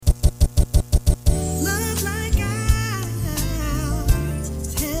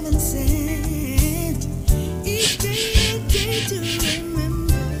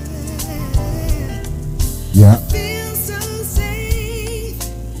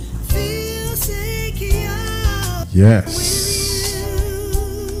Yes.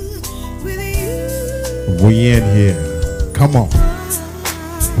 We in here. Come on.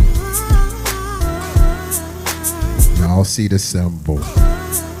 Y'all see the symbol.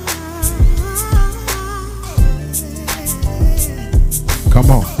 Come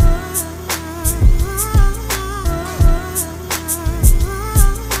on.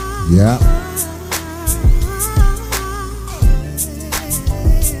 Yeah.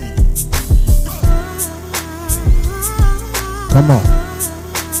 Come on.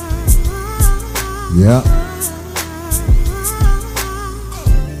 Yeah.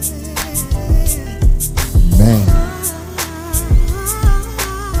 Man.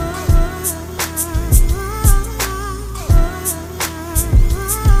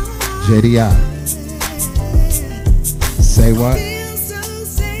 JDI. Say what?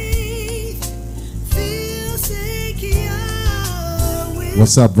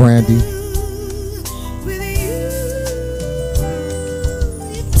 What's up, Brandy?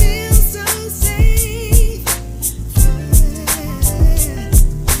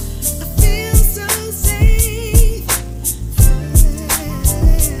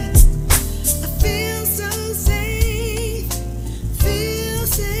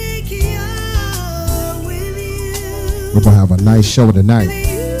 We're gonna have a nice show tonight.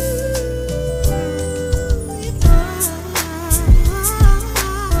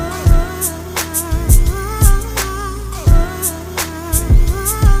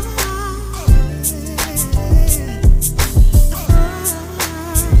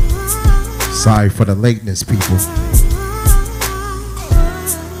 Sorry for the lateness, people.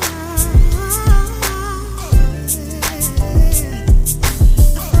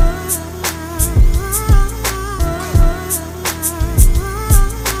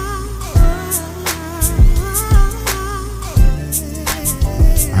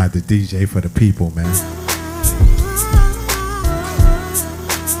 I had to DJ for the people, man.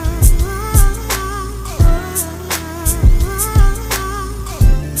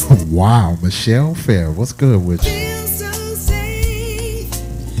 Wow, Michelle Fair, what's good with you?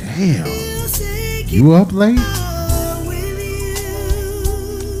 Damn, you up late?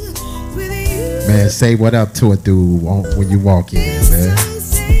 Man, say what up to a dude when you walk in, man.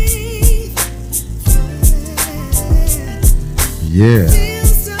 Yeah.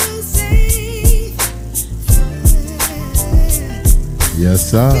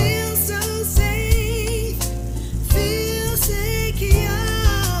 Yes, sir.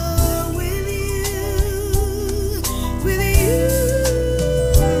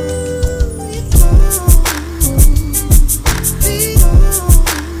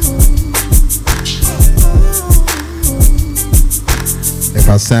 If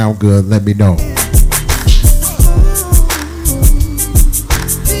I sound good, let me know.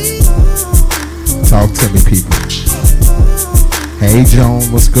 Talk to me, people. Hey, Joan,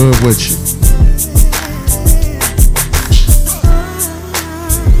 what's good with you?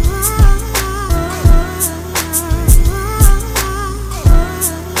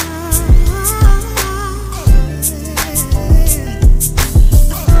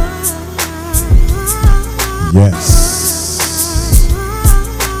 Yes.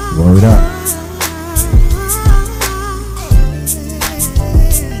 Word up.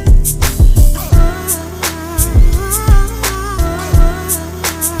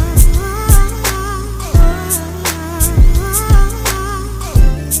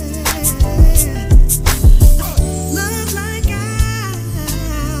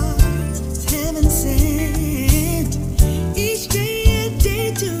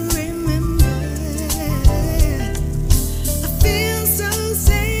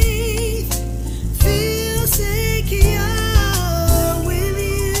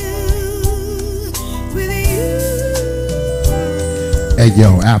 Hey,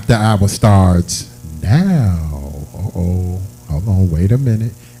 yo, After Hour starts now. Uh-oh. Hold on, wait a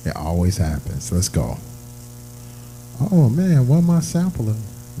minute. It always happens. Let's go. Oh, man, why my sampler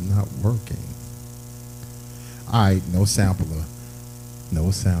not working? All right, no sampler. No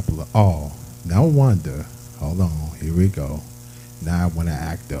sampler. Oh, no wonder. Hold on, here we go. Now I want to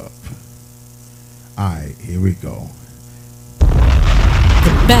act up. All right, here we go.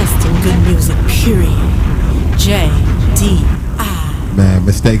 The best in good music, period. J.D.I. Man,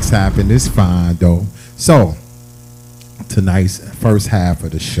 mistakes happen. It's fine, though. So, tonight's first half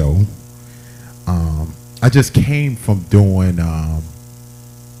of the show, I just came from doing a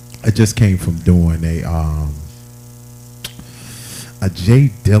Jay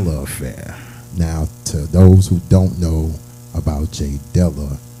Dilla affair. Now, to those who don't know about Jay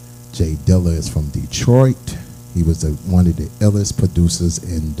Dilla is from Detroit. He was one of the illest producers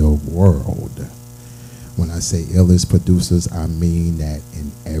in the world. When I say illest producers, I mean that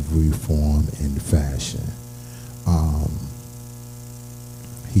in every form and fashion.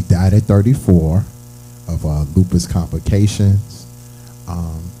 He died at 34 of lupus complications.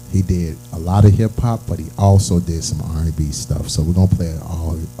 He did a lot of hip hop, but he also did some R&B stuff. So we're gonna play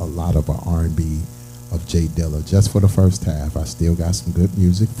a lot of R&B of Jay Dilla just for the first half. I still got some good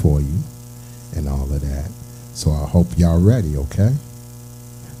music for you and all of that. So I hope y'all ready, okay?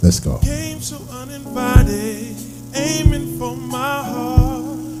 Let's go. Came so uninvited, aiming for my heart.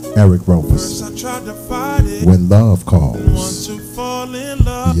 Eric Roberts. First I tried to fight it. When Love Want Calls. to fall in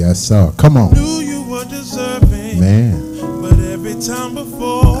love. Yes, sir. Come on. Knew you were deserving. Man. But every time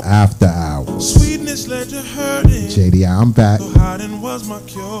before, After Hours. sweetness led to hurting. JD, I'm back. So hiding was my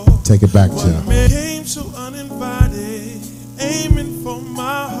cure. Take it back, One Jim. man came so uninvited, aiming for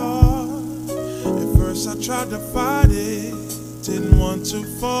my heart. At first I tried to fight it. Didn't want to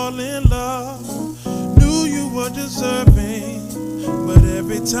fall in love. Knew you were deserving. But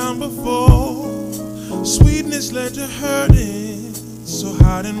every time before, sweetness led to hurting. So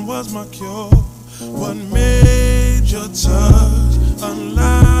hiding was my cure. What made your touch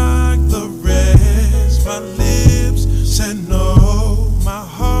unlike the rest? My lips said no, my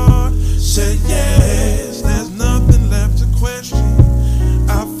heart said yes. There's nothing left to question.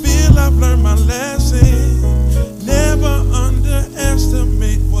 I feel I've learned my lesson. Never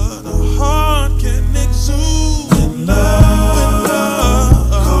underestimate what a heart can exude. When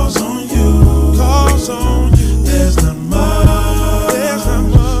love calls on you, there's not much,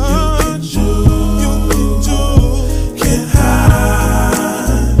 you can do, can't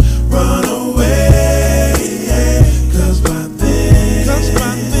hide, run away, 'cause by then,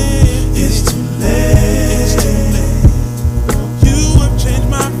 it's too late, you have changed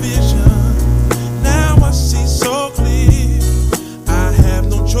my vision, now I see so clear, I have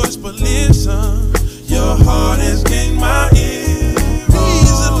no choice but listen, your heart has gained my ear,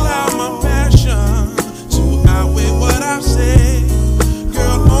 please allow my passion to outweigh what I've said,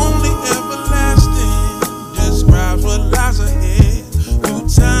 girl, only everlasting describes what lies ahead, through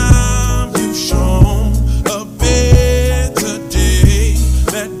time you've shown a better day,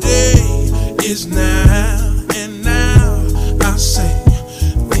 that day is now, and now I say,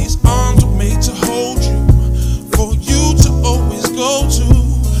 these arms were made to hold you, for you to always go to,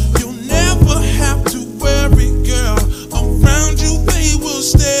 you'll never have to worry, girl, around you they will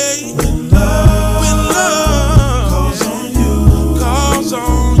stay. When love calls on you,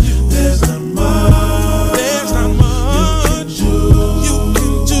 there's not much, you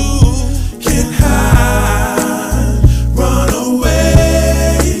can do, can't hide, run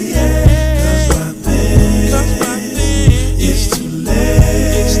away, 'cause by then, it's too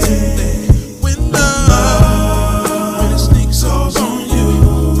late, when love, when it sneaks up on you,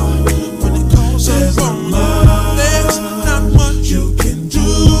 when it calls up on you, there's not much you can do,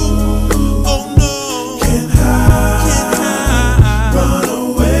 oh no, can't hide, run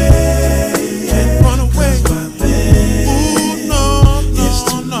away, 'cause by then, ooh no, it's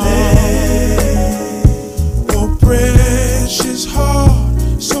too late, oh precious heart,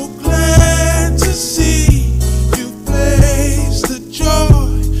 so glad to see you place the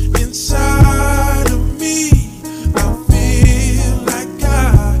joy inside of me, I feel like I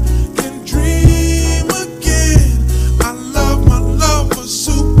can dream again, I love my lover,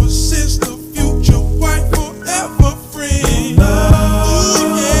 super sister, future wife, forever friend, ooh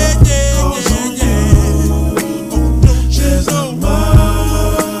yeah, oh don't you know,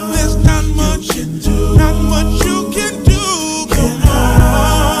 there's not much you can do, come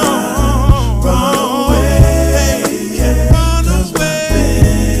on, run away,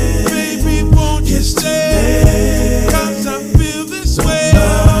 baby, won't you stay, 'cause I feel this way,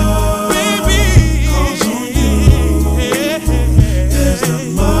 baby, there's not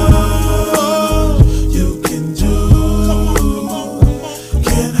much you can do,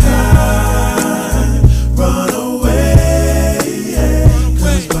 can't hide, run away,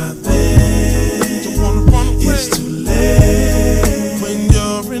 'cause by then, it's too late, when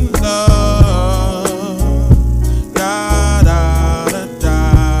you're in love, da da da da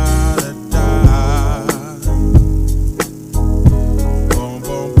da da, boom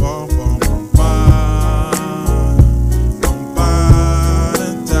boom boom boom boom boom, ba da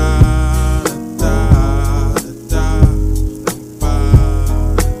da da da ba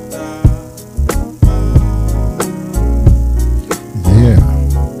da. Yeah.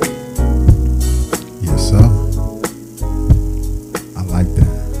 Yes, sir. I like that.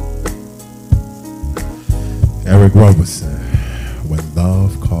 Eric Roberson, When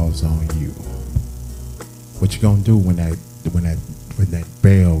Love Calls on You. What you gonna do when that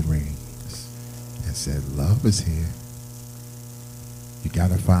bell rings and said, love is here. You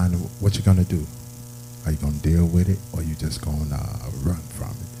gotta find what you're gonna do. Are you gonna deal with it, or you just gonna run from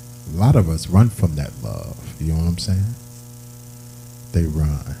it? A lot of us run from that love. You know what I'm saying? They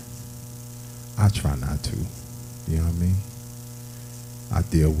run. I try not to. You know what I mean? I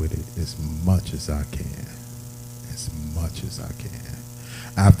deal with it as much as I can. As much as I can.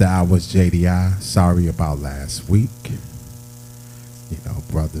 After Hours JDI, sorry about last week. You know,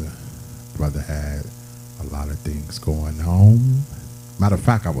 brother had a lot of things going on. Matter of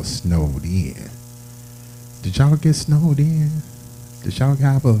fact, I was snowed in. Did y'all get snowed in? Did y'all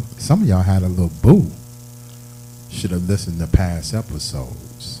have some of y'all had a little boo. Should have listened to past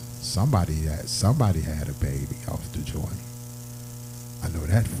episodes. Somebody had a baby off the joint. I know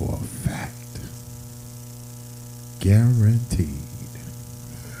that for a fact. Guaranteed.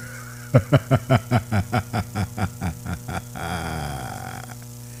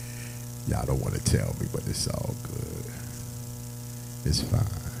 Y'all don't want to tell me, but it's all good. It's fine.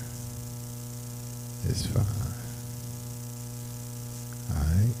 It's fine.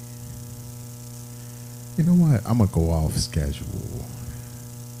 Alright. You know what? I'm going to go off schedule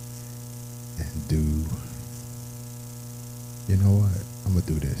and do, you know what? I'm going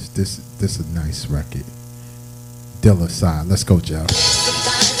to do this. This is a nice record. Dilla side. Let's go, Jeff.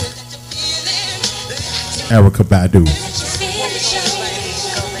 Erykah Badu.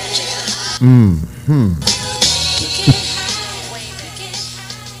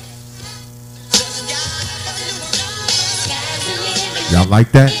 Y'all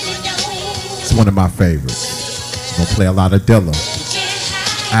like that? It's one of my favorites. I'm gonna play a lot of Dilla.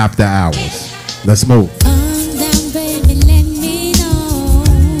 After Hours. Let's move.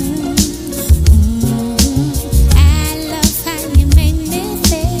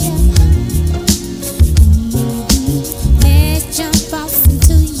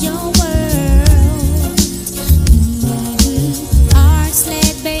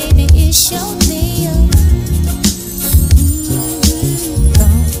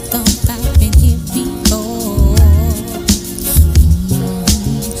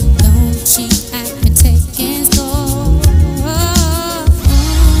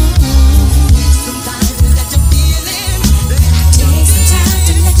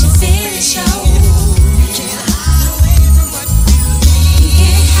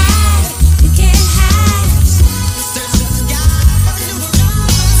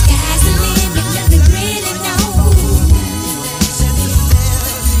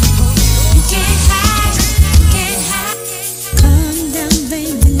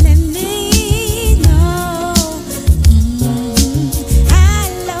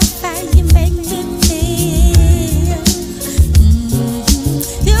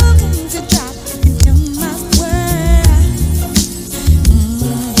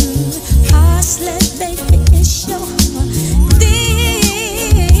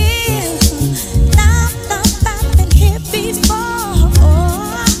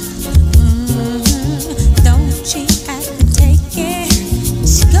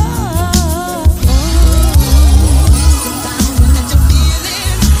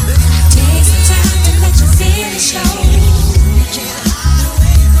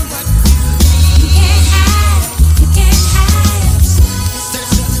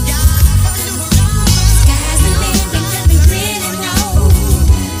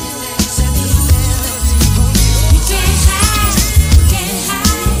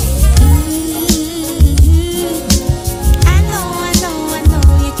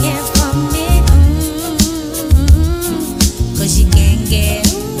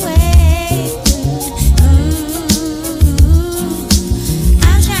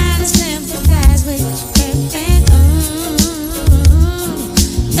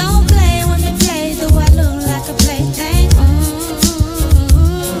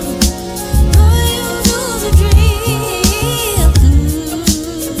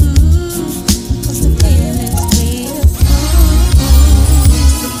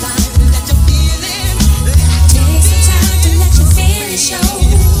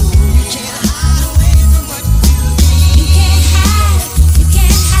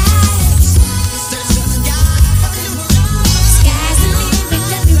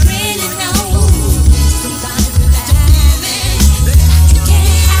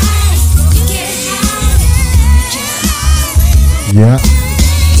 Yeah.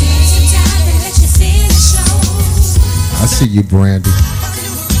 I see you, Brandy.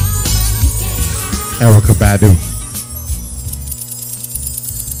 Erykah Badu.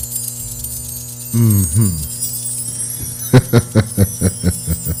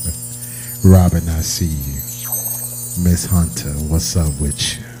 Robin, I see you. Miss Hunter, what's up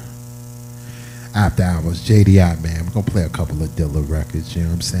with you? After Hours, JDI, man. We're gonna play a couple of Dilla records, you know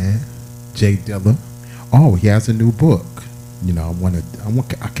what I'm saying? J Dilla. Oh, he has a new book. You know,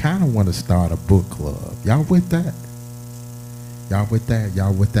 I kinda wanna start a book club. Y'all with that? Y'all with that?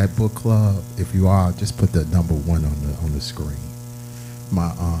 Y'all with that book club? If you are, just put the number 1 on the screen.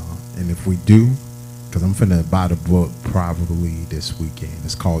 And if we do, because I'm finna buy the book probably this weekend.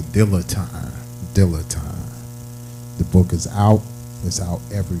 It's called Dilla Time. Dilla Time. The book is out. It's out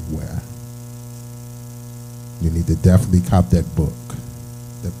everywhere. You need to definitely cop that book.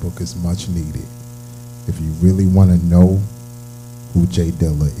 That book is much needed. If you really want to know who J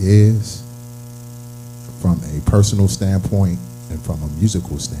Dilla is, from a personal standpoint and from a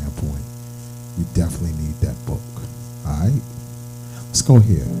musical standpoint, you definitely need that book. All right? Let's go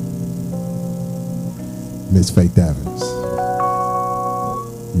here. Miss Faith Evans.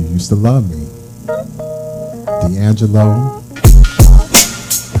 You used to love me. D'Angelo.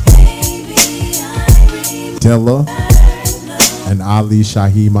 Dilla. And Ali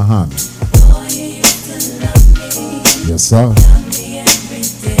Shaheed Muhammad. Yes, sir.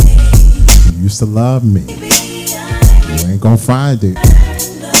 You used to love me. You ain't gonna find it.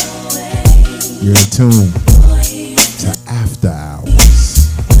 You're in tune to After Hours.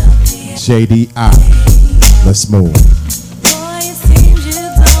 JDI. Let's move.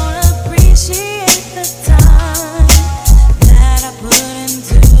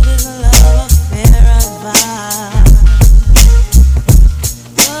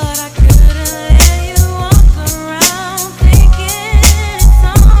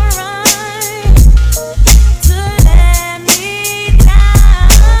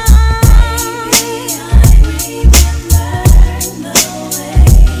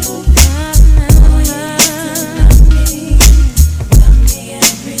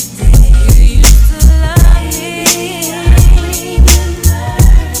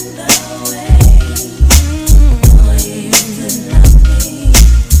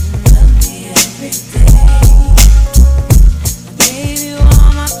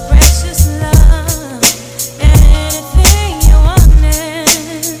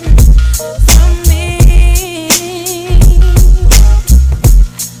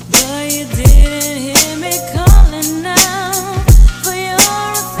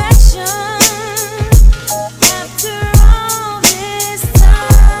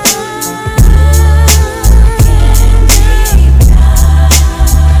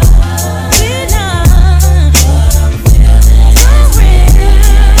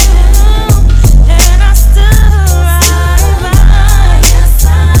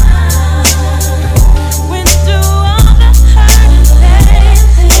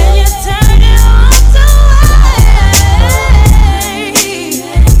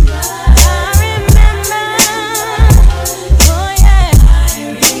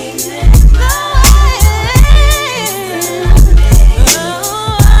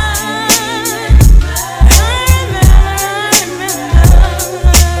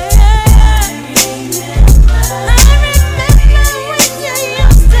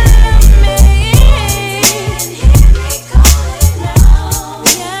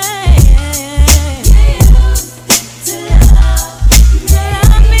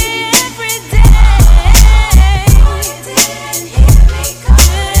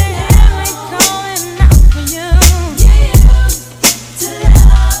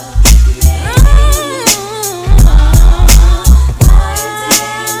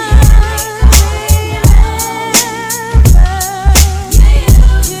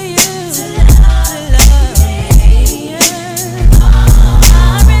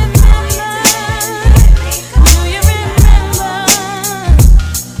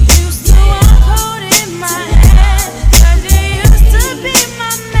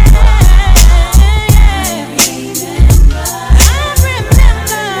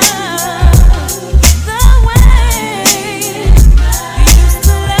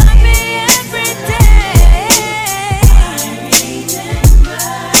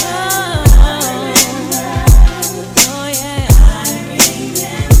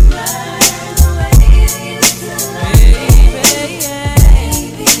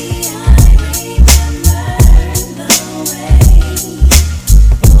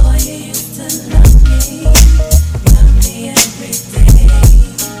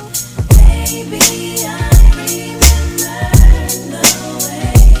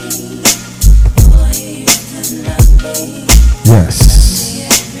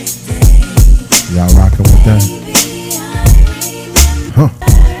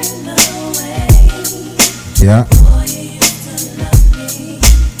 Yeah.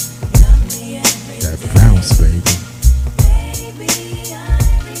 That bounce, baby.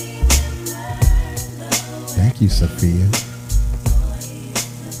 Thank you, Sophia.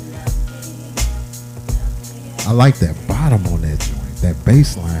 I like that bottom on that joint. That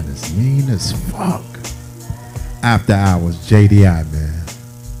bass line is mean as fuck. After Hours, JDI, man.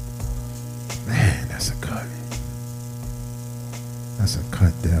 Man, that's a cut. That's a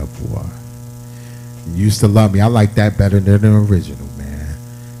cut there, boy. You used to love me. I like that better than the original, man.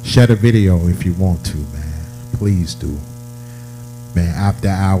 Share the video if you want to, man. Please do. Man, After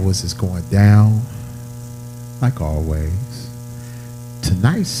Hours is going down, like always.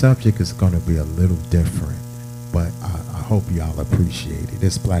 Tonight's subject is going to be a little different, but I hope y'all appreciate it.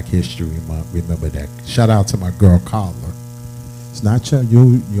 It's Black History Month. Remember that. Shout out to my girl, Carla. It's not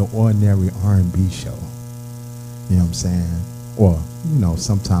your ordinary R&B show. You know what I'm saying? Or, you know,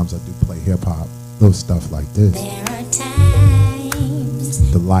 sometimes I do play hip-hop, little stuff like this. There are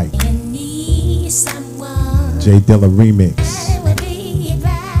times The Light. you need someone J Dilla remix. that will be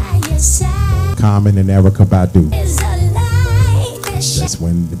by your side. Common and Erykah Badu. There's a light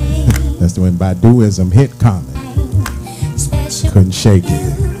that That's when Baduism hit Common. special Couldn't shake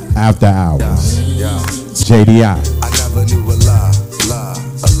it. After Hours. JDI. I never knew a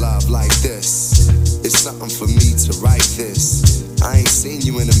love like this. It's something for me to write this. I ain't seen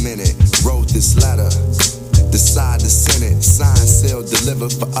you in a minute. Wrote this letter. Decide to send it. Signed, sealed,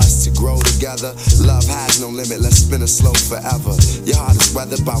 delivered for us to grow together. Love has no limit. Let's spin it slow forever. Your heart is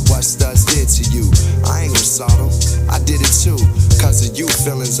weathered by what studs did to you. I ain't gonna saw them. I did it too. Cause of you,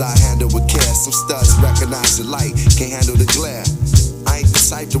 feelings I handle with care. Some studs recognize the light, can't handle the glare. I ain't the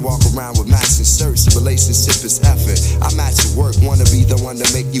type to walk around with matching shirts. Relationship is effort. I match your work. Wanna be the one to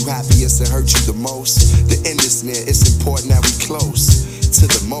make you happiest and hurt you the most. The end is near. It's important that we close to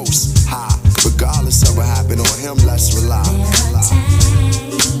the most high. Regardless of what happened on him, let's rely. There are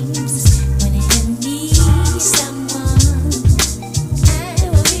times when you need someone. I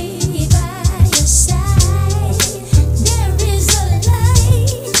will be by your side. There is a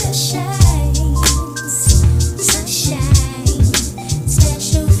light that shines, sunshine,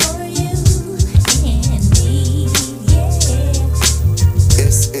 special for you and me. Yeah.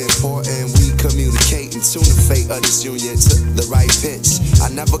 It's important we communicate and tune the fate of this union to the right pitch. I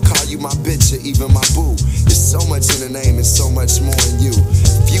never call you my bitch or even my boo. There's so much in the name and so much more in you.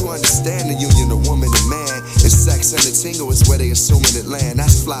 If you understand the union of woman and man, and sex and the tingle is where they assuming it land.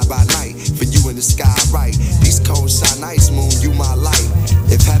 That's fly by night for you in the sky, right? These cold shine nights, moon, you my light.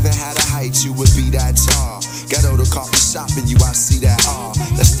 If heaven had a height, you would be that tall. Ghetto to coffee shop and you, I see that all.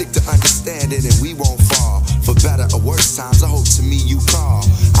 Let's stick to understanding and we won't fall. For better or worse times, I hope to me you call.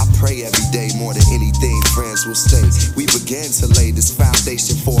 I pray every day more than anything, friends will stay. We begin to lay this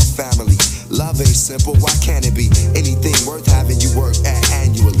foundation for a family. Love ain't simple, why can't it be? Anything worth having you work at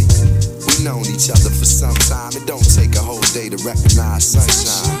annually. We've known each other for some time. It don't take a whole day to recognize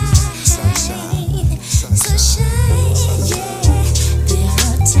sunshine. Sunshine. Sunshine, yeah. There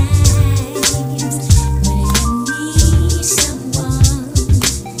are times when you need someone.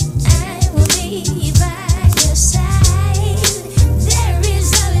 I will be by your side. There is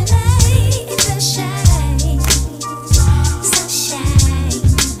a light that shines, sunshine,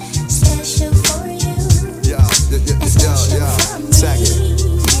 special for you. Yo, check it.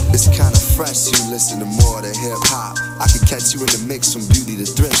 It's kinda fresh, you listen to more than hip hop. I can catch you in the mix from beauty to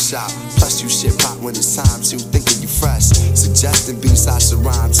thrift shop. Plus you shit pop when it's time to. Thinking you fresh, suggesting beats I should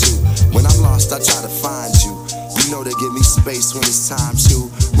rhyme to. When I'm lost, I try to find you. You know they give me space when it's time to.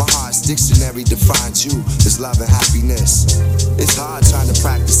 My heart's dictionary defines you as love and happiness. It's hard trying to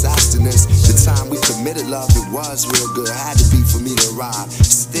practice abstinence. The time we committed love, it was real good. Had to be for me to arrive.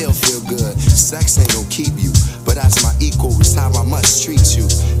 Still feel good. Sex ain't gonna keep you, but as my equal, it's how I must treat you.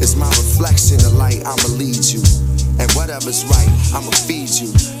 It's my reflection, the light, I'ma lead you. And whatever's right, I'ma feed you.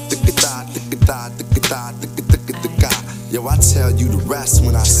 Yo, I tell you the rest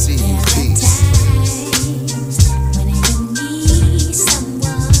when I see you. Peace. When you need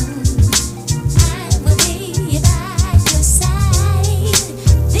someone, I will be by your side.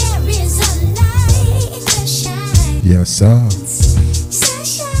 There is a light that shines. Yes, sir.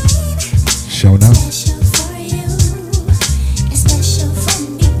 Sunshine, Show up. special for you, and special for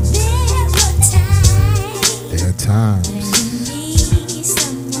me. There are times There are times. when you need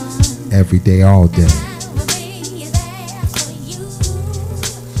someone. Every day, all day. I will be there for you.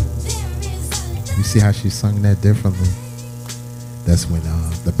 There is a You see how she sung that differently? That's when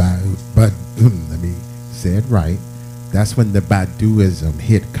but let me say it right. That's when the Baduism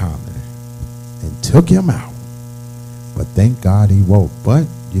hit Common and took him out. But thank God he woke. But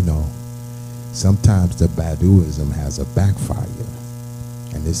you know, sometimes the Baduism has a backfire,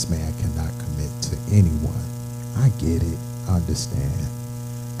 and this man cannot commit to anyone. I get it. I understand.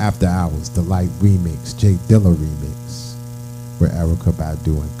 After Hours, the Light remix, Jay Dilla remix, with Erykah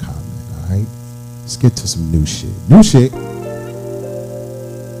Badu and Common. Alright? Let's get to some new shit. New shit.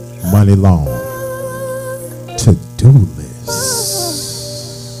 Money Long. To-do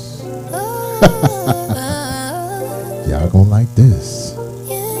list. Y'all gonna like this.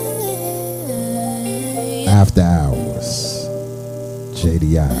 After Hours.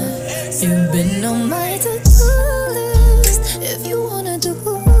 JDI. You've been on my to-do list. If you wanna do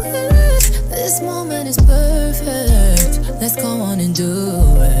it, this moment is perfect. Let's go on and do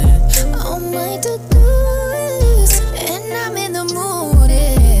it. On my to-do list, and I'm in the mood.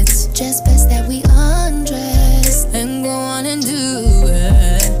 It's just best that we undress and go on and do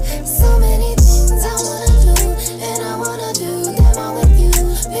it. So many things I wanna do, and I wanna do them all with you.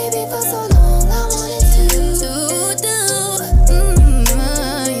 Baby, for so long I wanted to do.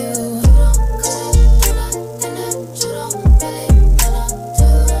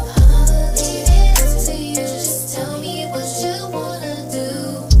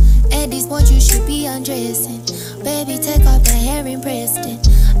 Undressing. Baby, take off the hair and Preston.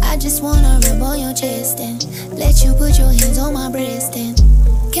 I just wanna rub on your chest and let you put your hands on my breast. And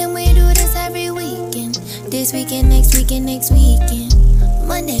can we do this every weekend? This weekend, next weekend, next weekend.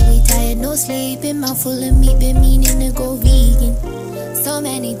 Monday we tired, no sleeping. Mouth full of meat, been meaning to go vegan. So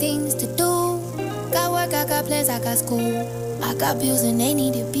many things to do. Got work, I got plans, I got school. I got bills and they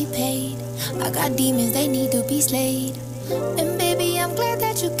need to be paid. I got demons, they need to be slayed. And baby, I'm glad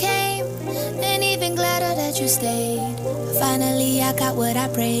that you came, and even gladder that you stayed. Finally, I got what I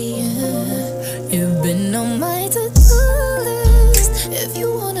prayed. You've been on my to-do list. If you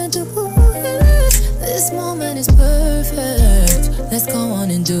wanna do it, this moment is perfect. Let's go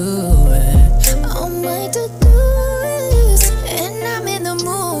on and do it. On my to-do list, and I'm in the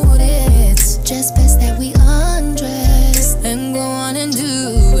mood. It's just best that we undress and go on and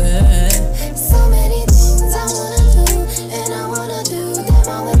do it. So many things I wanna do, and I wanna do them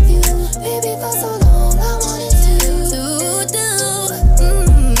all with you. Baby, for so long I wanted to do you.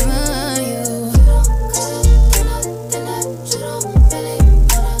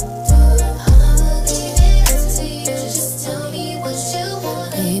 Just tell me what you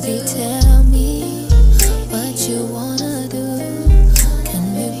wanna do. Baby, tell me what you wanna do. Can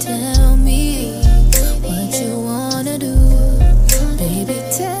you tell me what you wanna do? Baby,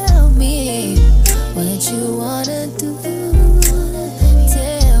 tell me what you wanna do.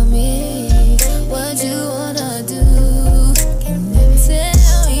 Tell me what you wanna do. Can you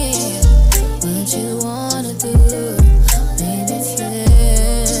tell me what you wanna do? Baby,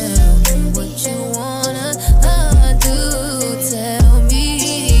 tell me what you wanna do. Tell me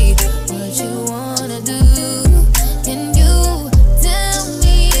what you wanna do. Can you tell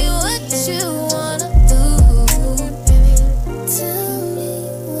me what you wanna do? Tell me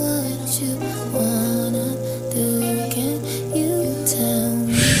what you wanna do. Can you tell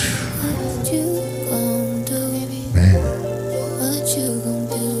me what you gon' do? Man, What you gon'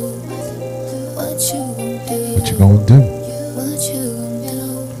 do? What you gon' do? what you gonna do? What you gon' do?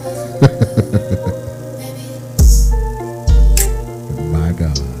 My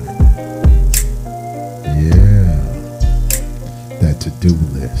God. Yeah. That to-do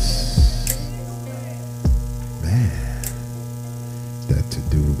list. Man. That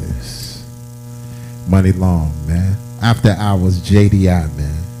to-do list. Money Long, man. After Hours, JDI,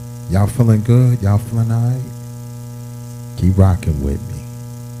 man. Y'all feeling good? Y'all feeling alright? Keep rocking with me.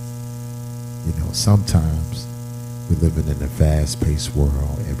 You know, sometimes we're living in a fast-paced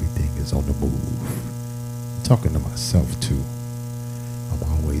world. Everything is on the move. I'm talking to myself, too. I'm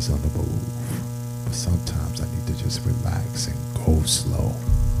always on the move. But sometimes I need to just relax and go slow.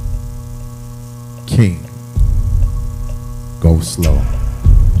 King, go slow.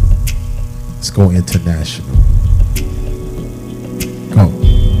 Let's go international. Go.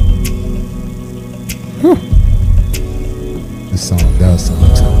 Whew. This song does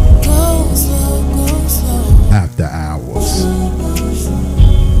something to me. Go slow, go slow. After Hours.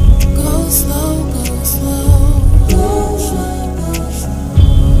 Go slow, go slow. Go slow, go slow.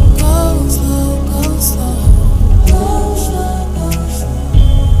 Go slow, go slow. Go slow, go slow.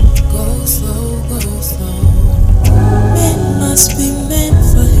 Go slow, go slow. Men must be men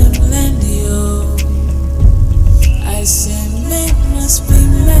for him, Landio. I say men must be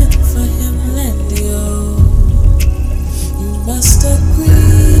men for him, Landio. You must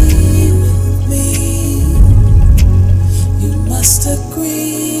agree with me. You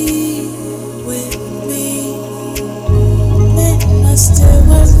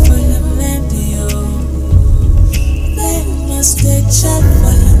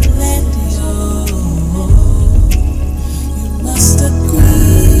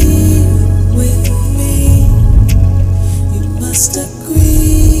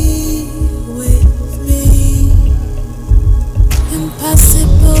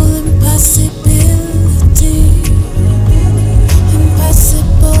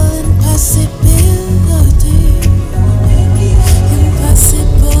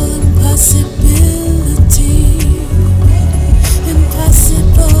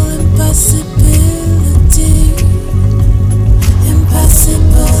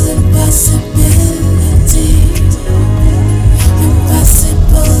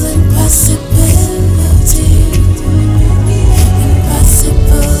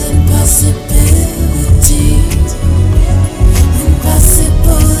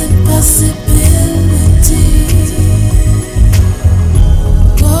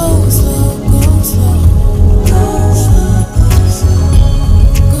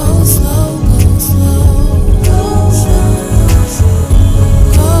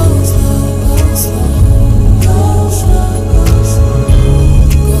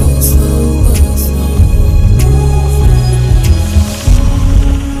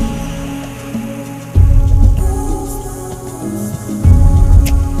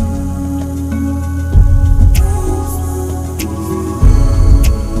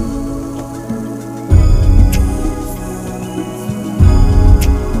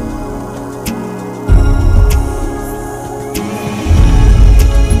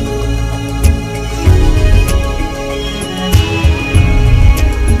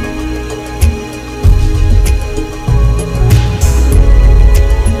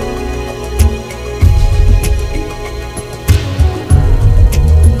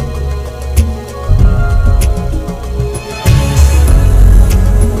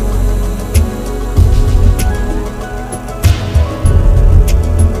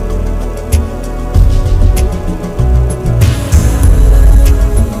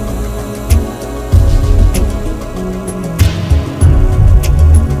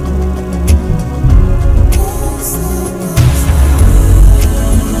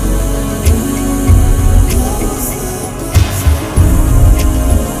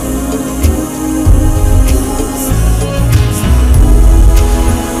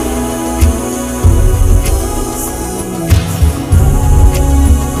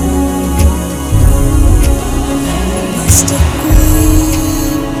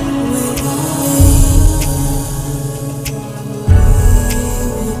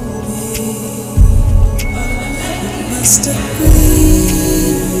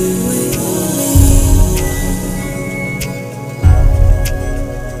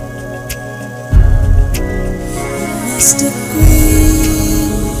must agree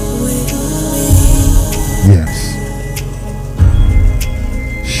with me. Yes.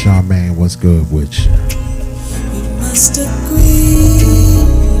 Charmaine, what's good with you? You must agree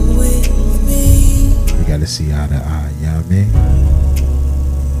with me. We gotta see eye to eye, you know what I mean?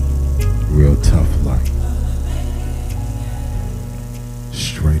 Real tough life.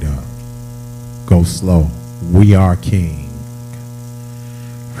 Straight up. Go slow. We are king.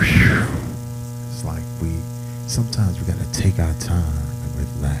 Whew. It's like sometimes we gotta take our time and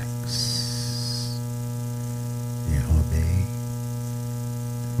relax. You know what I mean?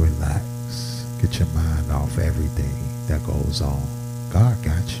 Relax. Get your mind off everything that goes on. God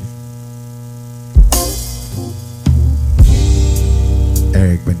got you.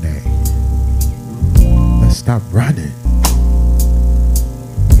 Eric Benet. Let's stop running.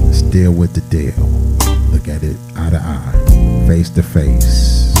 Let's deal with the deal. Look at it eye to eye, face to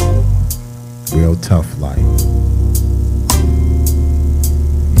face. Real tough life.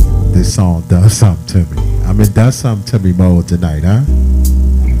 This song does something to me. I'm in does something to me mode tonight, huh?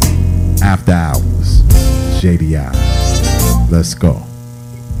 After Hours, JDI. Let's go.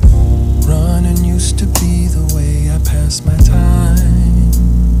 Running used to be the way I passed my time.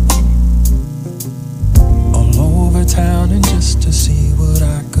 All over town and just to see what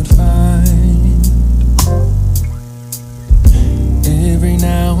I could find. Every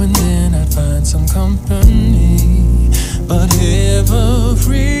now and then I'd find some company, but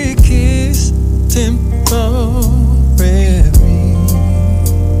every kiss temporary.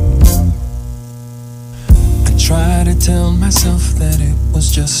 I try to tell myself that it was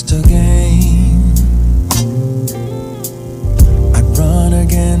just a game. I'd run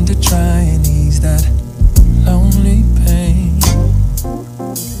again to try and ease that lonely pain.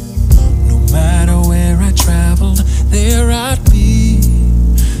 No matter where I traveled, there I'd be,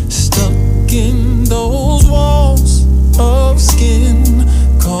 stuck in those walls of skin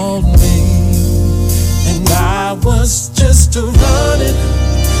called me. And I was just running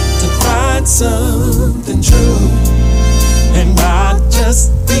to find something true. And I'd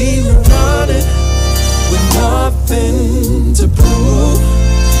just be running with nothing to prove.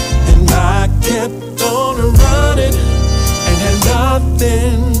 And I kept on running and had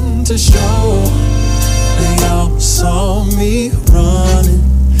nothing to show. They all saw me running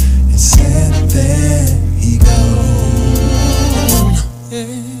and said, there he goes. Yeah.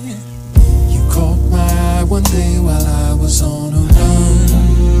 You caught my eye one day while I was on a run.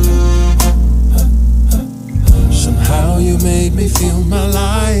 Somehow you made me feel my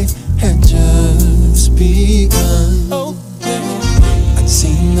life had just begun. Oh, yeah. I'd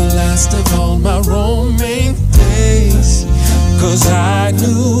seen the last of all my roaming days, 'cause I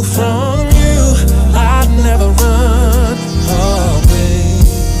knew from you I'd never run away.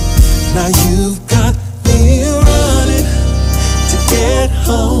 Now you've got me running to get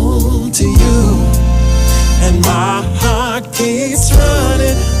home to you, and my heart keeps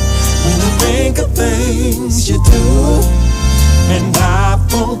running when I think of things you do. And I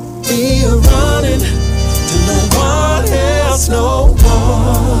won't be running to no one else no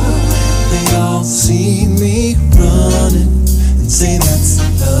more. They all see me running and say that's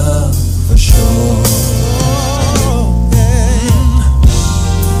love for sure. And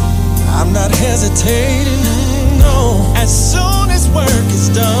I'm not hesitating, no. As soon as work is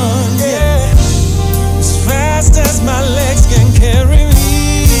done, yeah. As fast as my legs can carry me,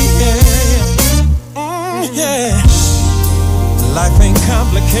 yeah. Yeah. Life ain't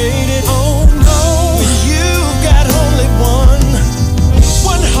complicated, oh no. When you've got only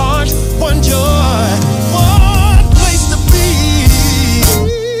one heart, one joy, one place to be.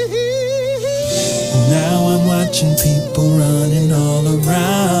 Now I'm watching people running all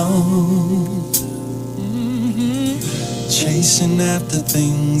around, chasing after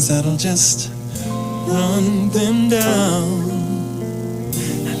things that'll just run them down.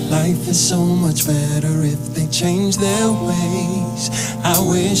 Life is so much better if they change their ways. I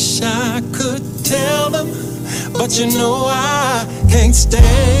wish I could tell them, but you know I can't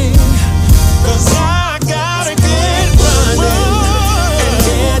stay. 'Cause I gotta get running and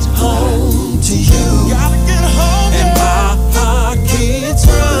get home to you. Gotta get home, and my heart keeps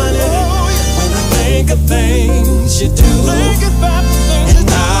running when I think of things you do. And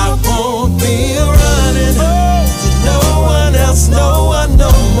I won't be running to no one else, no one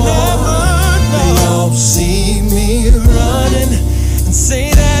no more. They all see me running and say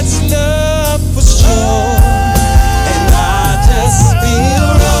that's love for sure. And I just be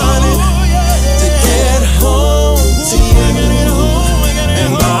running to get home to you.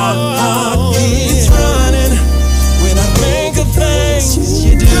 And my heart keeps running when I think of things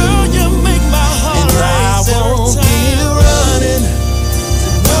you do. You make my heart race every time.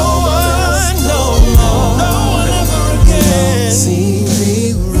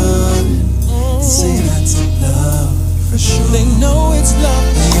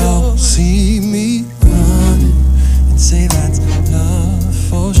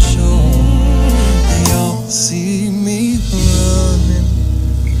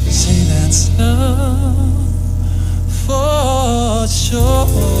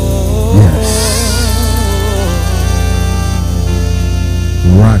 Yes.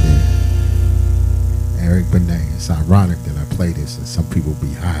 Running. Eric Benet. It's ironic that I play this and some people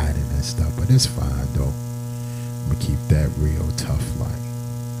be hiding and stuff, but it's fine though. I'm gonna keep that real tough like.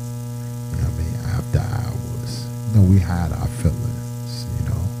 You know what I mean? After hours. You know, we hide our feelings, you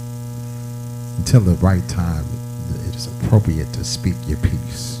know. Until the right time it is appropriate to speak your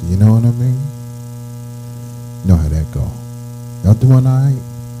piece. You know what I mean? You know how that go. Y'all doing alright?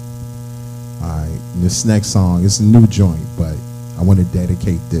 Alright. This next song, it's a new joint, but I want to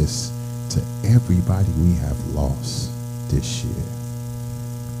dedicate this to everybody we have lost this year.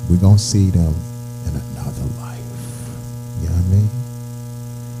 We're going to see them in another life. You know what I mean?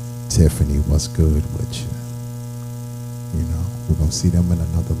 Tiffany, what's good with you? You know, we're going to see them in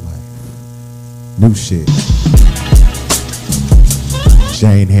another life. New shit.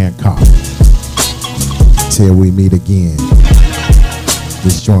 Jane Hancock. Till we meet again.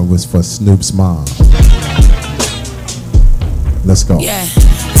 This joint was for Snoop's mom. Let's go. Yeah.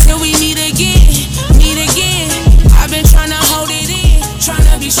 Till we meet again, meet again. I've been trying to hold it in, trying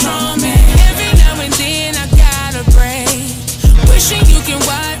to be strong, man. Every now and then I gotta break. Wishing you can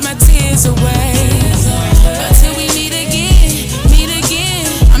wipe my tears away. Until we meet again,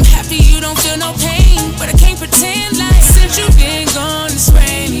 I'm happy you don't feel no pain, but I can't pretend like since you've been gone this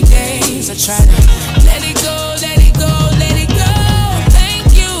rainy days. I try to let it go, let it go, let it go.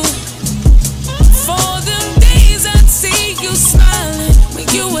 Thank you for them days I'd see you smiling when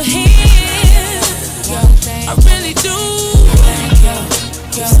you were here. I really do. Thank you.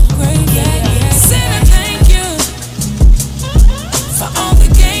 You're so great. Said I thank you for all the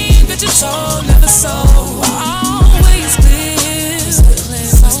game that you told, never sold. Always clear.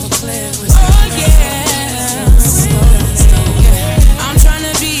 Oh yeah. I'm trying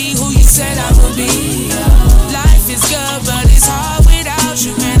to be who you said I would be. Life is good, but it's hard without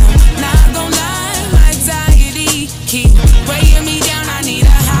you, and I'm not gonna lie. My anxiety keep weighing me down. I need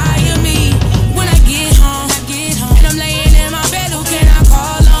a higher me. When I get home, and I'm laying in my bed, who can I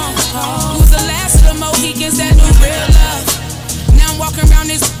call on? Who's the last of the Mohicans that knew real love? Now I'm walking around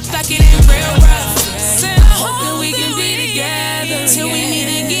this like it ain't real rough. Said I hope that we can be together till we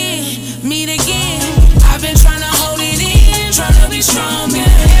meet again, meet again. I've been trying to hold it in, trying to be strong, man.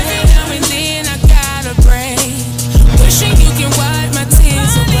 Every now and then I gotta break. Wishing you can wipe my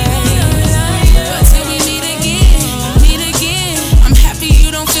tears away. But till we meet again, I'm happy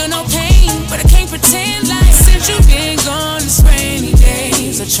you don't feel no pain, but I can't pretend like since you've been gone this rainy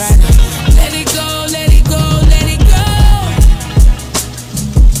days. I try to let it go, let it go, let it go.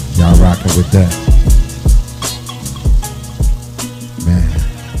 Y'all rocking with that? Man,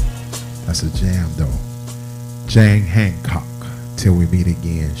 that's a jam though. Jane Hancock, Till We Meet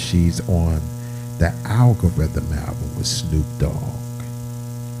Again. She's on the Algorithm album with Snoop Dogg.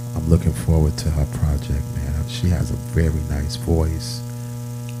 I'm looking forward to her project, man. She has a very nice voice.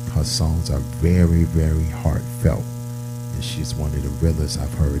 Her songs are very, very heartfelt. And she's one of the realest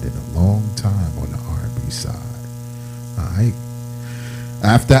I've heard in a long time on the R&B side. Alright.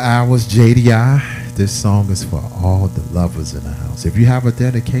 After Hours, JDI. This song is for all the lovers in the house. If you have a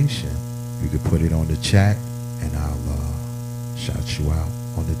dedication, you can put it on the chat and I'll shout you out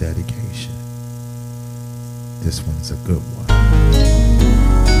on the dedication. This one's a good one.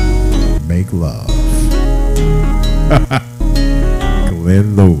 Make Love.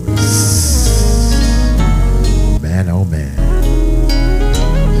 Glenn Lewis. Man, oh man.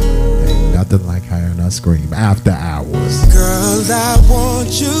 Ain't nothing like hearing her scream. After Hours. Girl, I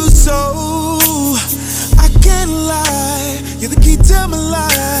want you so. I can't lie. You're the key to my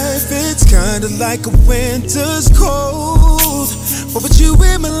life. It's kinda like a winter's cold. But with you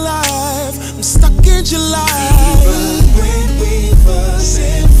in my life, I'm stuck in July. Even when we fuss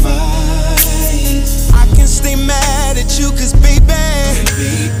and fight, I can stay mad at you, cause baby, we'll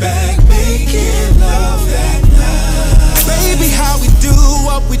be back making love that night. Baby, how we do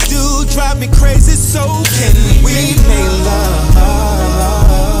what we do drive me crazy, so can we make love?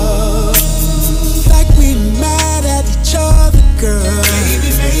 Like we mad at each other, girl.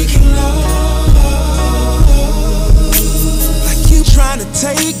 Baby, making love. Like you trying to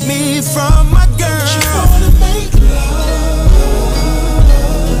take me from my girl. You wanna make love.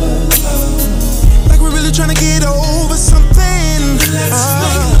 Like we're really trying to get over something. Let's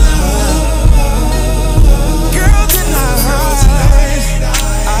make love. Girl, tonight.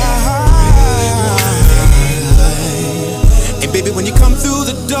 And baby, when you come through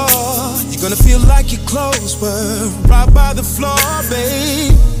the door, you're gonna feel like your clothes were right by the floor,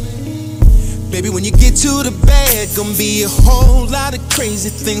 babe. Baby, when you get to the bed, gonna be a whole lot of crazy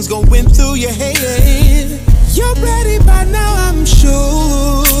things going through your head. You're ready by now, I'm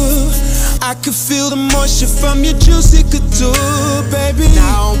sure. I could feel the moisture from your juicy couture, baby.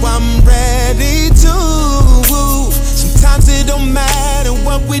 Now I'm ready to. Sometimes it don't matter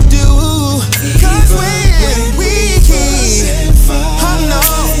what we do, 'cause when we can, oh no,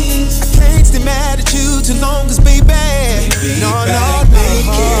 I can't stay mad at you too long, 'cause baby, no,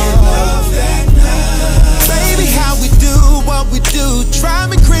 baby, how we do what we do, drive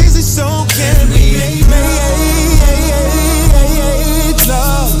me crazy, so can we make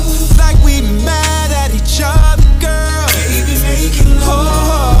love like we mad at each other, girl? Baby, making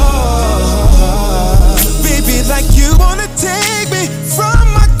love, baby, like you wanna take me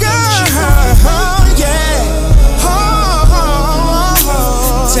from my girl, yeah.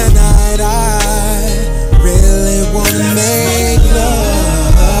 Tonight I really wanna make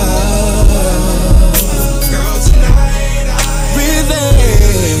love, girl. Tonight I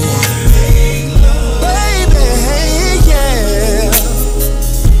really wanna make love, baby, yeah.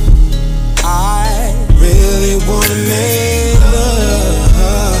 I really wanna make love,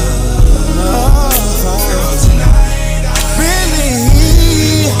 girl. Tonight I really,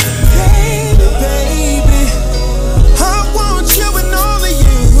 baby, I want you and only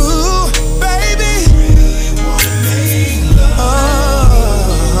you, baby. Really wanna make love,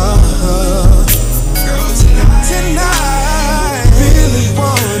 girl. Tonight, really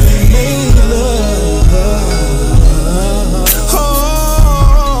wanna make love.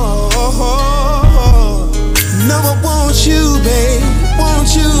 No, I want you, babe. Want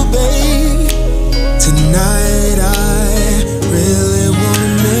you, babe. Tonight I really wanna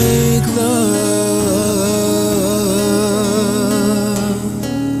make love.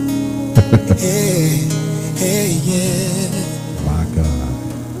 Hey, hey, yeah. My God.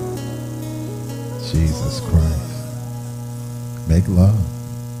 Jesus Christ. Make love.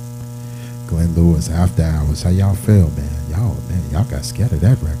 Glenn Lewis, After Hours. How y'all feel, man? Y'all got scared of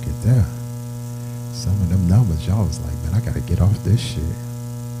that record there. Some of them numbers, y'all was like, man, I gotta get off this shit.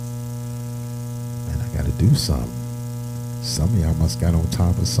 Man, I gotta do something. Some of y'all must got on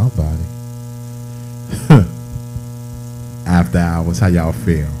top of somebody. After Hours, how y'all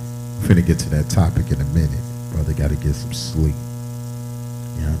feel? Finna get to that topic in a minute. Brother gotta get some sleep.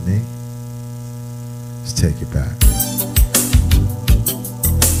 You know what I mean? Let's take it back.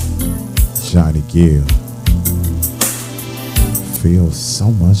 Johnny Gill. Feels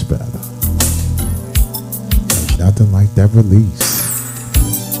so much better. Ain't nothing like that release.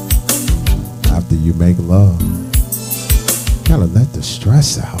 After you make love, gotta let the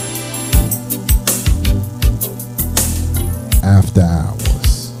stress out. After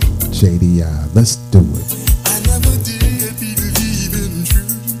Hours, JDI, let's do it. I never did believe in true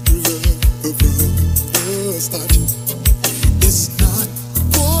love from the start. It's not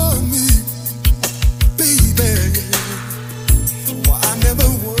for me, baby. Well, I never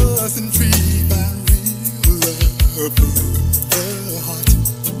was intrigued by real love from the heart.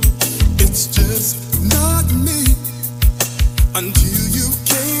 It's just not me until you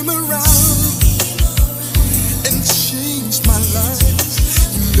came around and changed my life.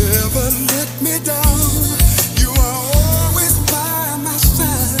 You never let me down. You are always by my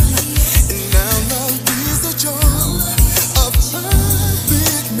side. And now love is the joy of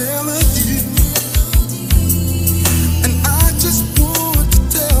perfect melody. And I just want to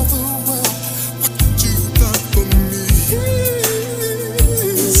tell the world what you've done for me.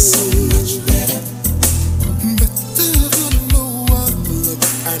 It's so much better. Better than no one love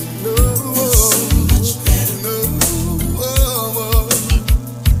I know. It's so much better.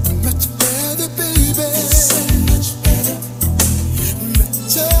 Much better, baby. It's so much better.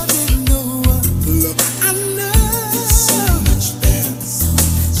 Better than no one love I know. It's so much better.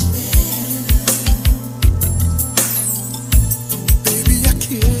 Baby, I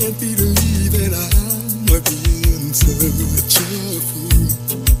can't believe that I'm being such a fool.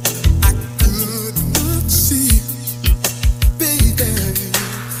 I could not see, baby.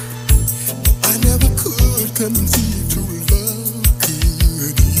 I never could conceive true love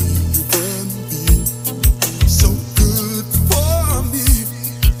could even be so good for me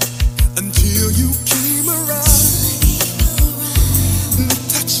until you came around and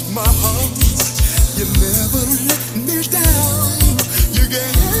touched my heart. You never let me down. You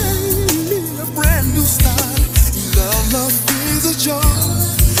gave me a brand new start. Love is a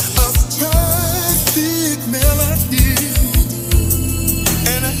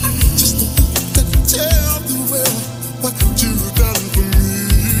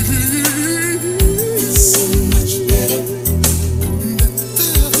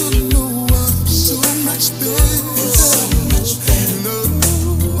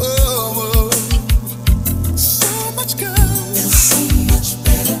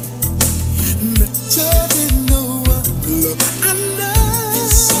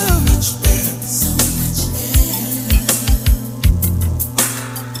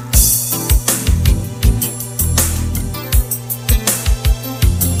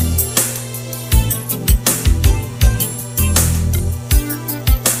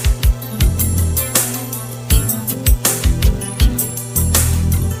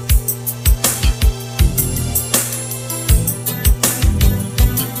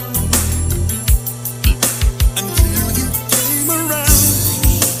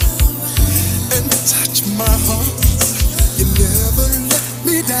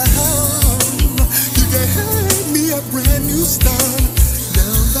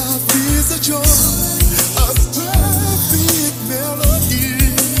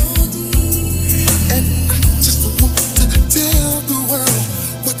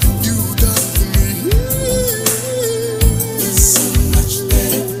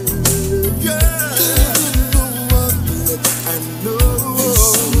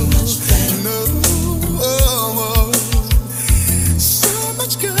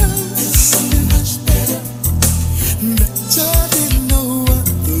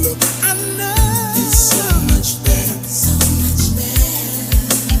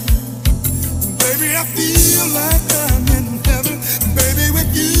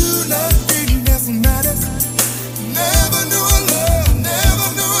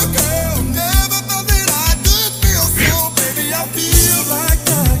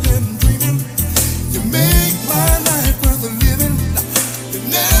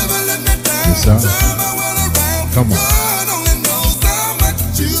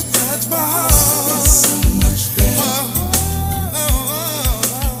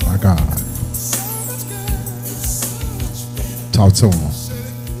Talk to him.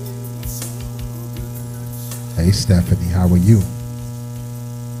 Hey Stephanie, how are you?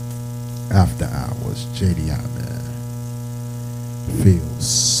 After Hours, JDI, man. Feels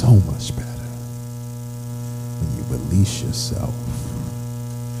so much better when you release yourself.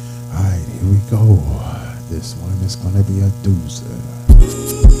 Alright, here we go. This one is gonna be a doozer.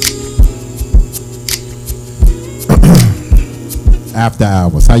 After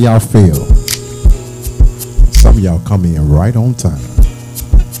Hours, how y'all feel? Some of y'all come in right on time.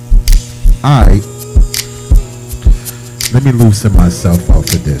 Alright. Let me loosen myself out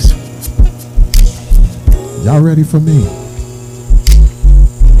for this one. Y'all ready for me?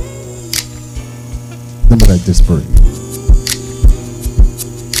 Let me let this breathe.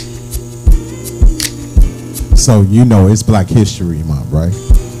 So you know it's Black History Month, right?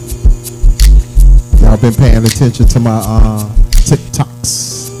 Y'all been paying attention to my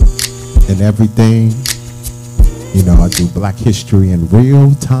TikToks and everything. You know, I do Black History in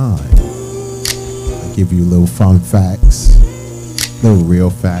real time. I give you little fun facts, little real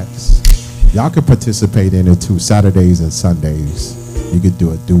facts. Y'all can participate in it too. Saturdays and Sundays, you could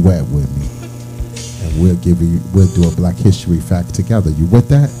do a duet with me, and we'll do a Black History fact together. You with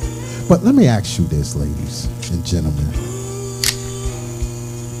that? But let me ask you this, ladies and gentlemen.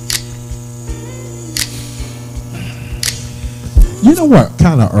 You know what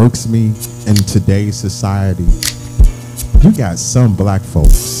kind of irks me in today's society? You got some black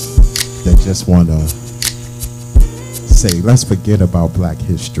folks that just want to say, let's forget about Black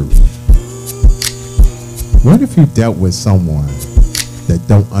history. What if you dealt with someone that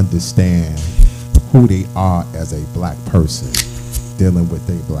don't understand who they are as a black person dealing with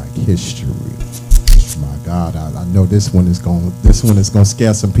their Black history? My God, I know this one is going to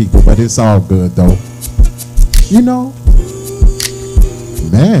scare some people, but it's all good though. You know,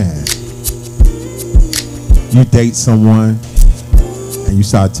 man, you date someone and you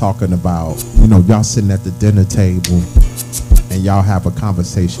start talking about, you know, y'all sitting at the dinner table and y'all have a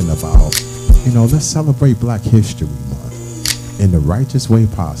conversation about, you know, let's celebrate Black History Month in the righteous way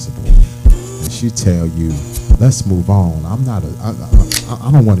possible. And she tell you, let's move on. I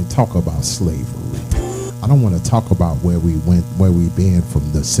don't want to talk about slavery. I don't want to talk about where we went, where we been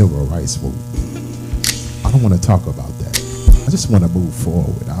from the civil rights movement. I don't want to talk about that. I just want to move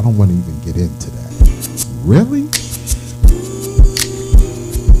forward. I don't want to even get into that. Really?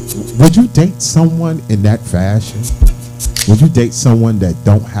 Would you date someone in that fashion? Would you date someone that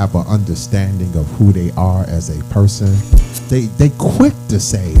don't have an understanding of who they are as a person? They quick to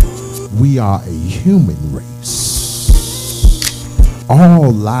say, we are a human race. All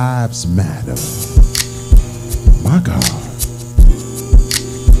lives matter. My God.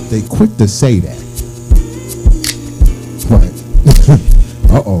 They quick to say that. But,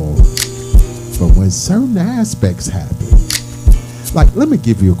 uh-oh. But when certain aspects happen, like, let me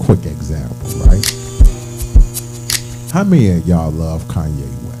give you a quick example, right? How many of y'all love Kanye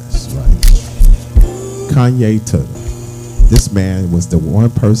West, right? Kanye Tutter. This man was the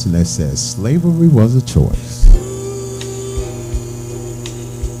one person that said slavery was a choice.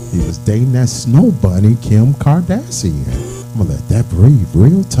 He was dating that snow bunny, Kim Kardashian. I'm gonna let that breathe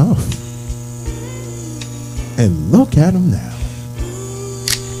real tough. And look at him now.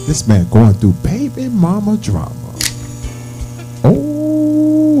 This man going through baby mama drama.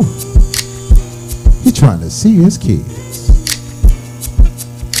 Oh, he trying to see his kids.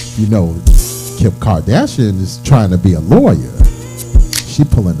 You know, Kim Kardashian is trying to be a lawyer. She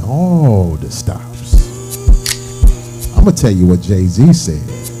pulling all the stops. I'm gonna tell you what Jay-Z said.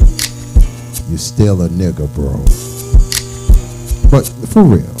 You're still a nigga, bro. But for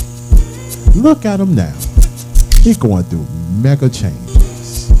real, look at him now. He's going through mega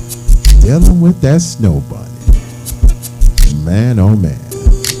changes, dealing with that snow bunny. Man, oh man,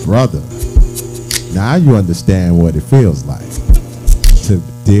 brother. Now you understand what it feels like to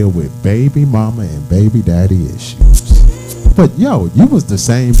deal with baby mama and baby daddy issues. But yo, you was the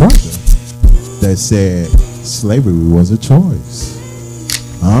same brother that said slavery was a choice.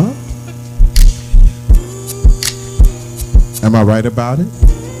 Huh? Am I right about it?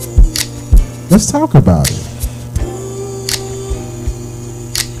 Let's talk about it.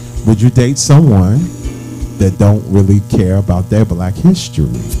 Would you date someone that don't really care about their Black history?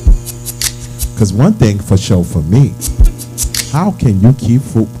 Because one thing for sure for me, how can you keep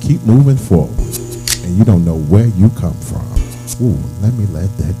moving forward and you don't know where you come from? Ooh, let me let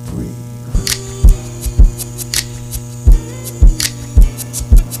that breathe.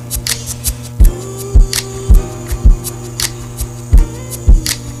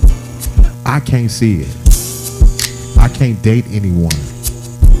 I can't see it. I can't date anyone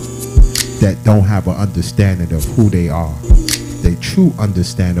that don't have an understanding of who they are the true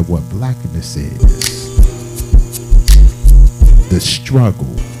understanding of what blackness is. The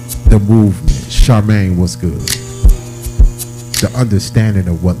struggle, the movement. Charmaine was good. The understanding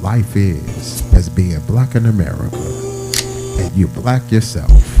of what life is as being black in America. And you're black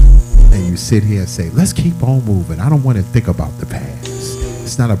yourself. And you sit here and say, let's keep on moving. I don't want to think about the past.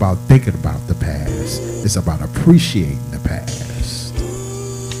 It's not about thinking about the past. It's about appreciating the past.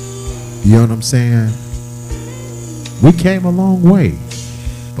 You know what I'm saying? We came a long way.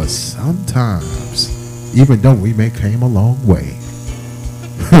 But sometimes, even though we may came a long way,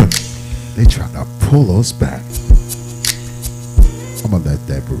 they try to pull us back. I'm going to let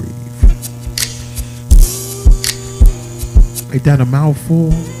that breathe. Ain't that a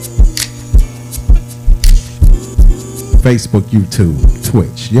mouthful? Facebook, YouTube,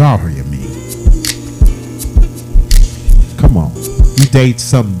 Twitch. Y'all hear me. Come on. You date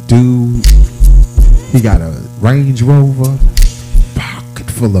some dude. He got a Range Rover,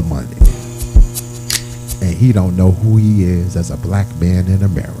 pocket full of money. And he don't know who he is as a black man in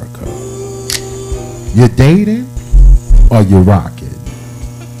America. You're dating or you rocking?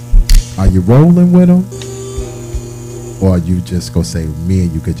 Are you rolling with him? Or are you just gonna say me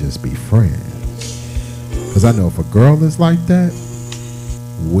and you could just be friends? Because I know if a girl is like that,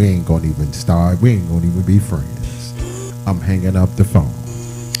 we ain't gonna even start. We ain't gonna even be friends. I'm hanging up the phone.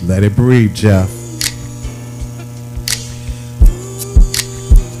 Let it breathe, Jeff.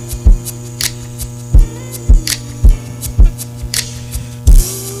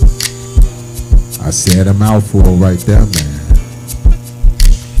 I said a mouthful right there, man.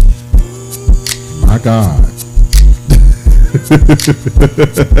 My God.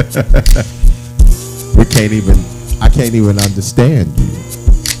 I can't even understand you.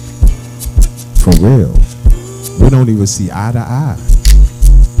 For real. We don't even see eye to eye.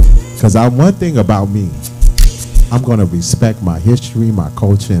 Because one thing about me, I'm going to respect my history, my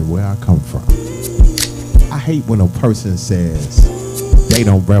culture, and where I come from. I hate when a person says they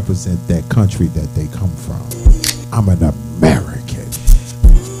don't represent that country that they come from. I'm an American.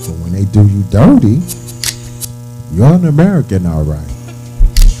 But when they do you dirty, you're an American, all right.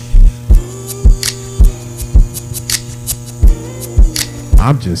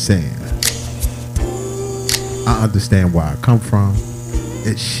 I'm just saying, I understand where I come from.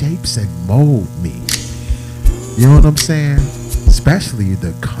 It shapes and molds me. You know what I'm saying? Especially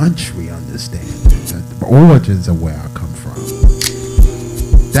the country understanding, the origins of where I come from.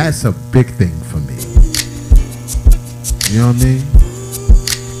 That's a big thing for me. You know what I mean?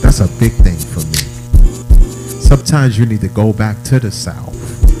 That's a big thing for me. Sometimes you need to go back to the South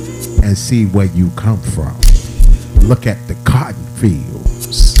and see where you come from. Look at the cotton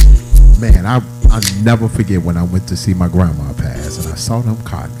fields. Man, I never forget when I went to see my grandma pass and I saw them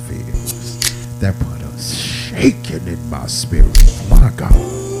cotton fields. That put a shaking in my spirit. My God.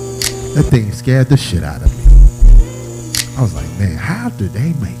 That thing scared the shit out of me. I was like, man, how do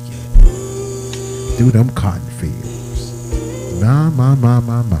they make it through them cotton fields? My.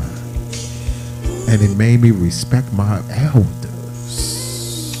 And it made me respect my elders.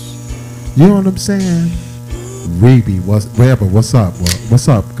 You know what I'm saying? Rebe, what's up? What's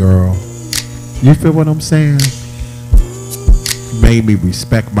up, girl? You feel what I'm saying? Made me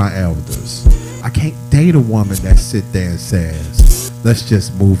respect my elders. I can't date a woman that sit there and says, let's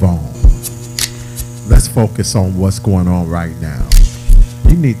just move on. Let's focus on what's going on right now.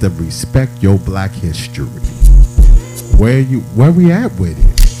 You need to respect your black history. Where we at with it?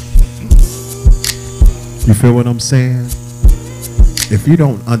 You feel what I'm saying? If you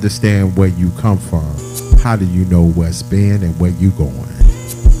don't understand where you come from, how do you know what's been and where you going?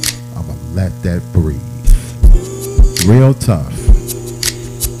 I'm going to let that breathe. Real tough.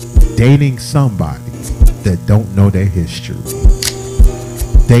 Dating somebody that don't know their history.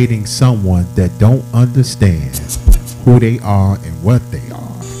 Dating someone that don't understand who they are and what they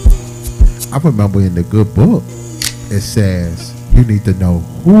are. I remember in the good book, it says you need to know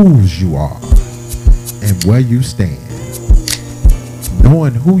whose you are and where you stand.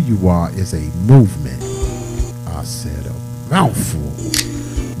 Knowing who you are is a movement. I said a mouthful.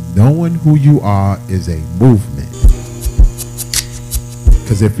 Knowing who you are is a movement.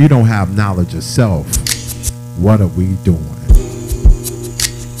 Because if you don't have knowledge of self, what are we doing?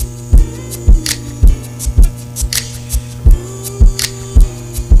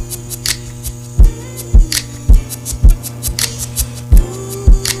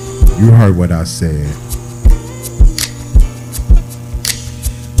 You heard what I said.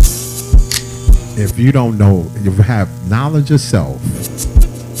 If you don't know, if you have knowledge of self,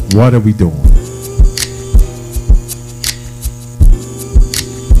 what are we doing?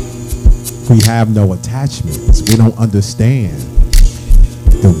 We have no attachments. We don't understand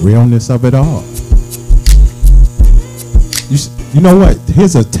The realness of it all. You know what?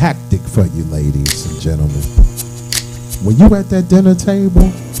 Here's a tactic for you, ladies and gentlemen. When you at that dinner table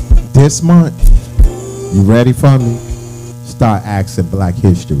this month, you ready for me? Start asking Black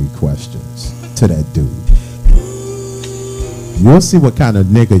History questions to that dude. You'll see what kind of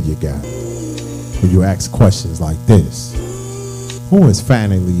nigga you got when you ask questions like this. Who is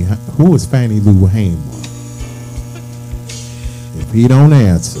Fannie Lou Hamer? If he don't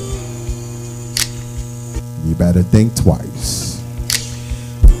answer, you better think twice.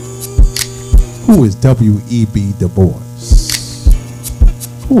 Who is W.E.B. Du Bois?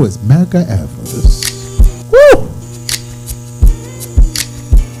 Who is Medgar Evers? Woo!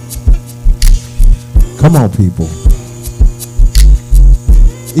 Come on, people.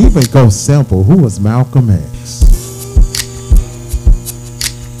 Even go simple. Who is Malcolm X?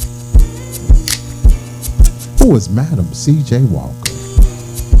 Who is Madam C.J. Walker?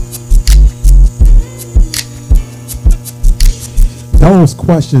 Those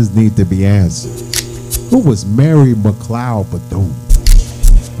questions need to be answered. Who was Mary McLeod Bethune?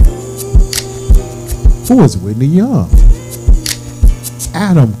 Who was Whitney Young?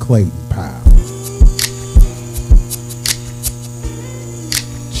 Adam Clayton Powell.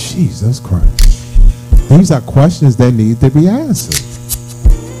 Jesus Christ. These are questions that need to be answered.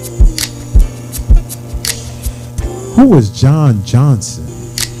 Who was John Johnson?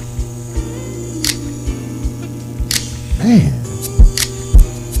 Man.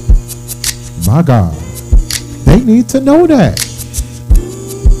 My God. They need to know that.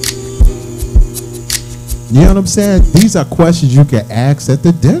 You know what I'm saying? These are questions you can ask at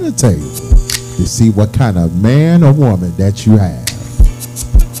the dinner table to see what kind of man or woman that you have.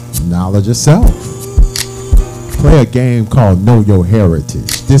 Knowledge of self. Play a game called Know Your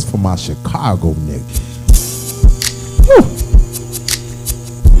Heritage. This for my Chicago niggas. Woo.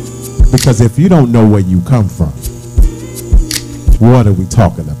 Because if you don't know where you come from, what are we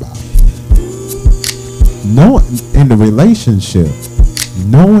talking about? In the relationship,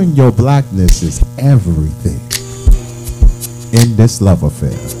 knowing your blackness is everything in this love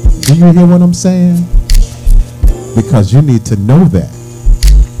affair. Do you hear what I'm saying? Because you need to know that.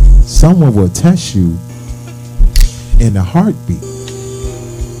 Someone will test you in a heartbeat.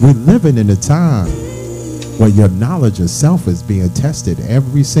 We're living in a time where your knowledge of self is being tested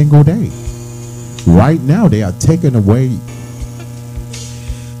every single day. Right now, they are taking away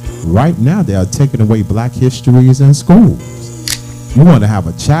Black histories in schools. You want to have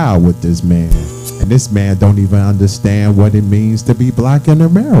a child with this man, and this man don't even understand what it means to be black in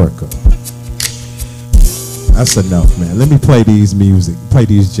America. That's enough, man. Let me play these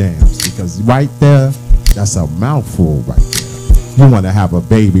jams, because right there, that's a mouthful right there. You want to have a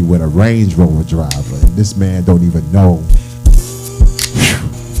baby with a Range Rover driver, and this man don't even know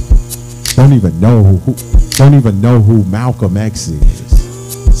who Malcolm X is.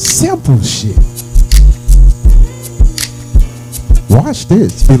 Simple shit. Watch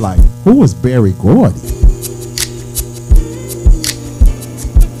this. Be like, who is Barry Gordy?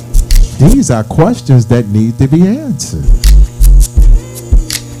 These are questions that need to be answered.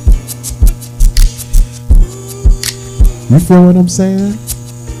 You feel what I'm saying?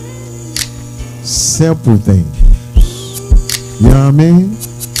 Simple things. You know what I mean?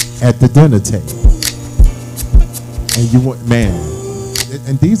 At the dinner table. And you want, man,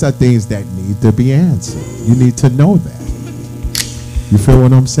 and these are things that need to be answered. You need to know that. You feel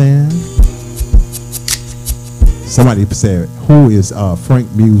what I'm saying? Somebody said, who is Frank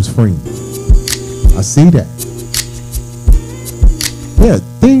Muse Freeman? I see that. Yeah,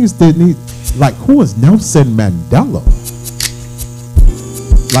 things that need, like, who is Nelson Mandela?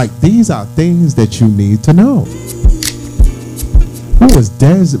 Like, these are things that you need to know. Who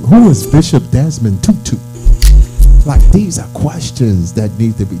is Bishop Desmond Tutu? Like, these are questions that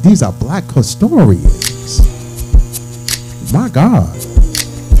need to be, these are black historians. My God.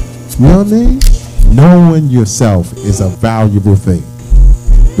 You know what I mean? Knowing yourself is a valuable thing.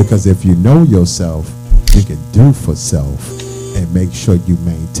 Because if you know yourself, you can do for self and make sure you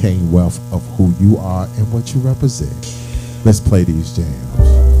maintain wealth of who you are and what you represent. Let's play these jams.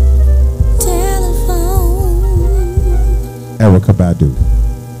 Telephone. Erykah Badu.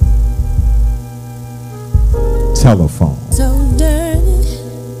 Telephone. So dirty.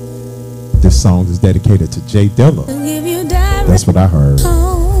 This song is dedicated to Jay Dilla. Give you direct That's what I heard.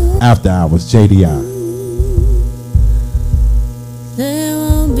 home. After Hours, JDI. There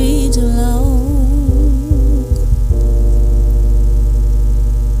won't be too long.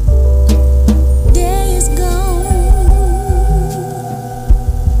 Day is gone.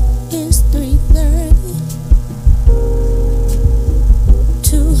 It's 3:30.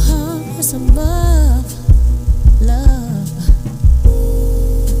 2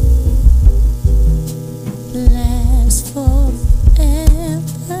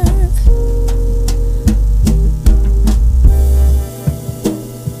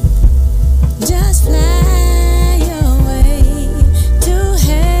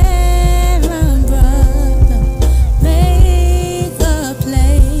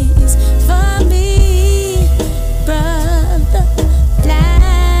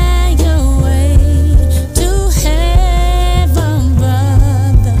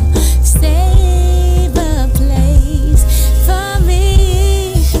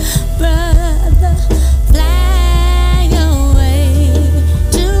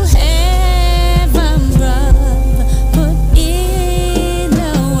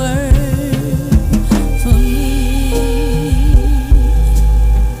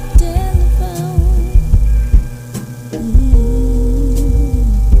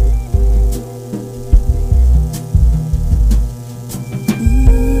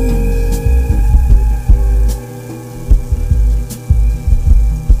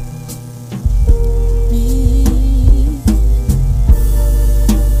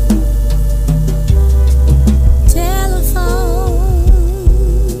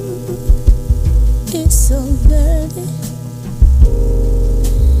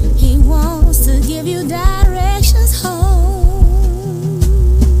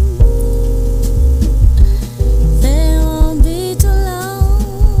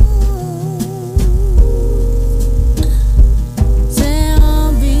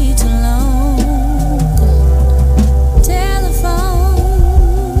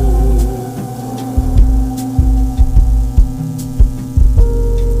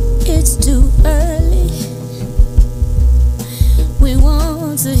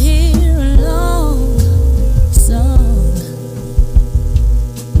 want to hear a long song.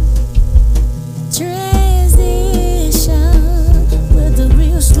 Transition with a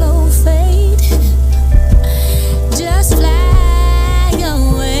real slow fade. Just fly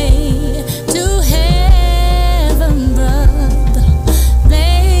away to heaven, brother.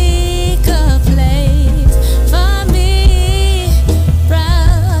 Make a place for me,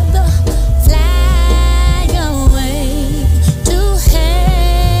 brother. Fly away to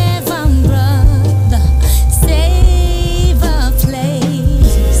heaven, brother. Save a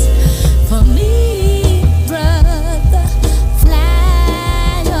place for me, brother.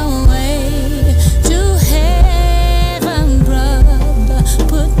 Fly away to heaven, brother.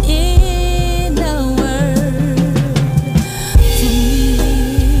 Put in a word for me.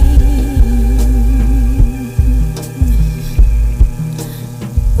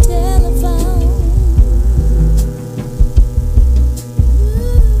 Telephone.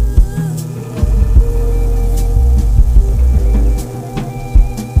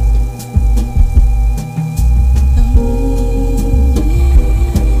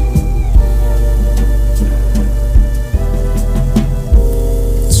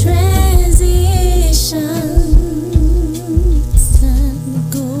 Transition. It's time to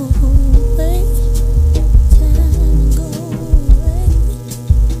go away. Time to go away.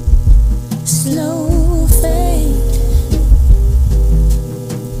 Slow fade.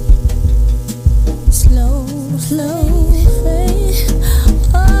 Slow fade.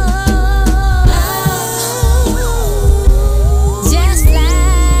 Just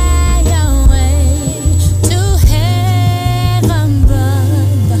fly away to heaven,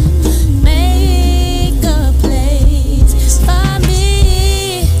 brother. Make a place for me,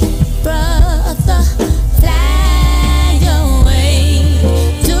 brother. Fly away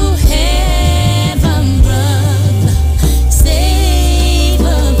to heaven, brother. Save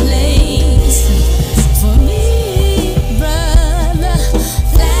a place for me, brother.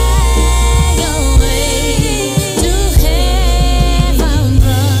 Fly away to heaven,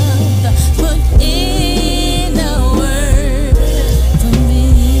 brother. Put in a word for me.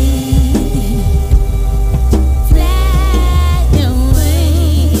 Fly away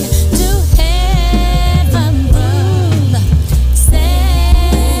to heaven, brother.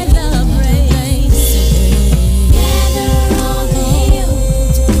 Celebrate. Gather all the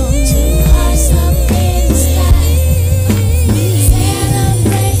hills, two hearts up in the sky.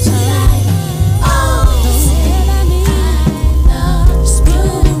 Celebrate your life. Oh, I love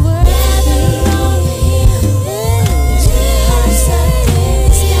spread the word. Gather all the hills, two hearts up in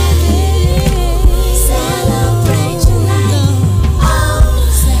the sky. Celebrate your life. Oh,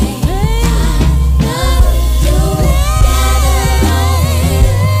 say I love you. Gather all the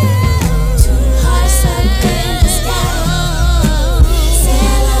hills, two hearts up in the sky.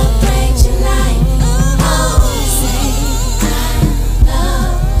 Celebrate your life. Oh, say I love you.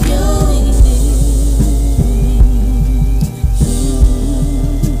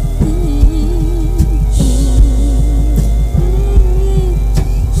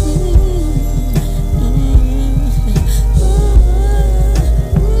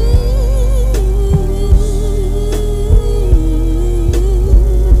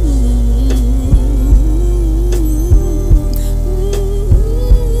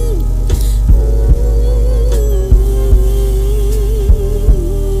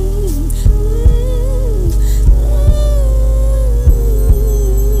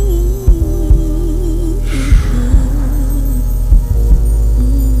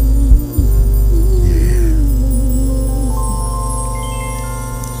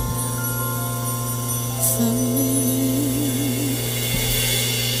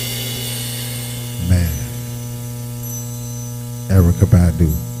 Man, Erykah Badu,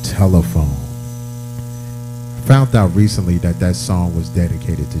 Telephone. Found out recently that that song was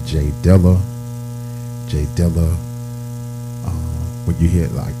dedicated to Jay Dilla. Jay Dilla, when you hear,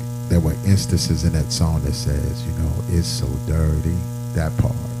 like, there were instances in that song that says, you know, it's so dirty, that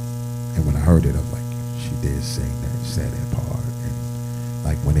part. And when I heard it, I was like, she did sing that, said that part. And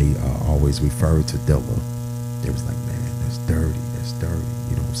like when they always referred to Dilla, they was like, man, that's dirty, that's dirty.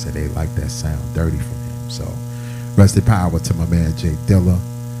 You know what I'm saying? They like that sound, dirty from him. So rest in power to my man Jay Dilla.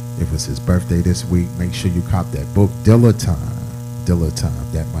 It was his birthday this week. Make sure you cop that book, Dilla Time. Dilla Time.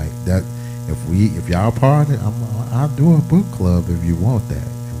 If y'all part of it, I'll do a book club if you want that.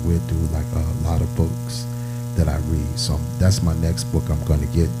 And we'll do like a lot of books that I read. So that's my next book I'm gonna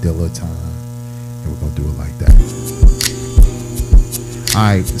get, Dilla Time. And we're gonna do it like that.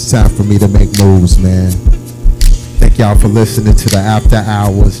 Alright, it's time for me to make moves, man. Thank y'all for listening to the After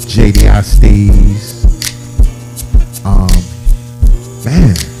Hours, JDI Steez.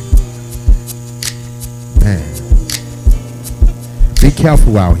 Man. Man. Be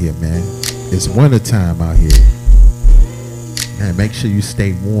careful out here, man. It's winter time out here. Man, make sure you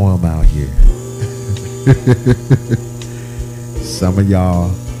stay warm out here. Some of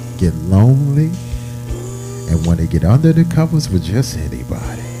y'all get lonely and want to get under the covers with just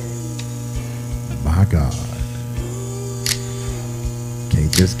anybody. My God.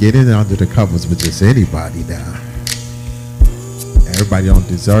 Can't just get in under the covers with just anybody now. Everybody don't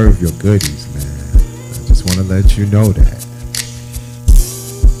deserve your goodies, man. I just want to let you know that. I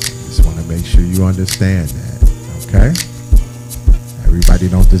just want to make sure you understand that, okay? Everybody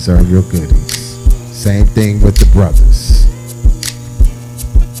don't deserve your goodies. Same thing with the brothers.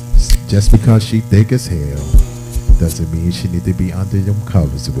 Just because she thick as hell doesn't mean she need to be under them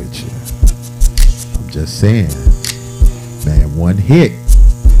covers with you. I'm just saying, man, one hit,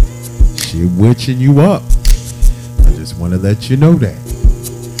 she witching you up. I just want to let you know that.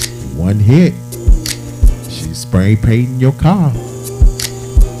 One hit, she spray painting your car.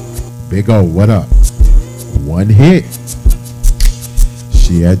 Big O, what up? One hit,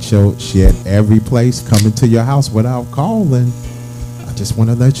 she had every place coming to your house without calling. I just want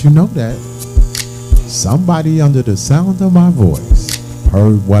to let you know that. Somebody under the sound of my voice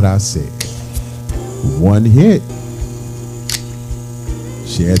heard what I said. One hit,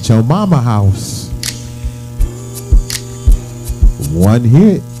 she at your mama house. One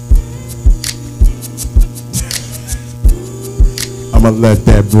hit. I'm gonna let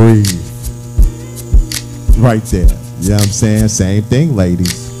that breathe. Right there. You know what I'm saying? Same thing,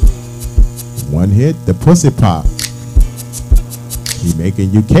 ladies. One hit, the pussy pop. He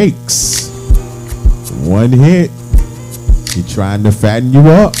making you cakes. One hit, he trying to fatten you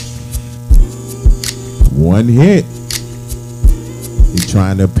up. One hit, he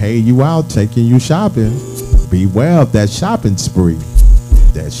trying to pay you out, taking you shopping. Beware of that shopping spree.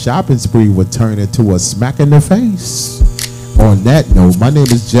 That shopping spree would turn into a smack in the face. On that note, my name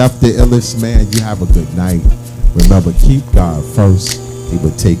is Jeff, the illest man. You have a good night. Remember, keep God first. He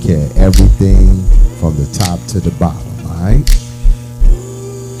will take care of everything from the top to the bottom, all right?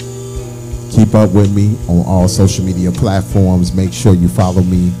 Keep up with me on all social media platforms. Make sure you follow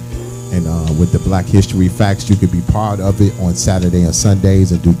me. And with the Black History Facts, you could be part of it on Saturday and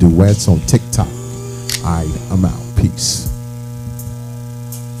Sundays and do duets on TikTok. All right, I'm out. Peace.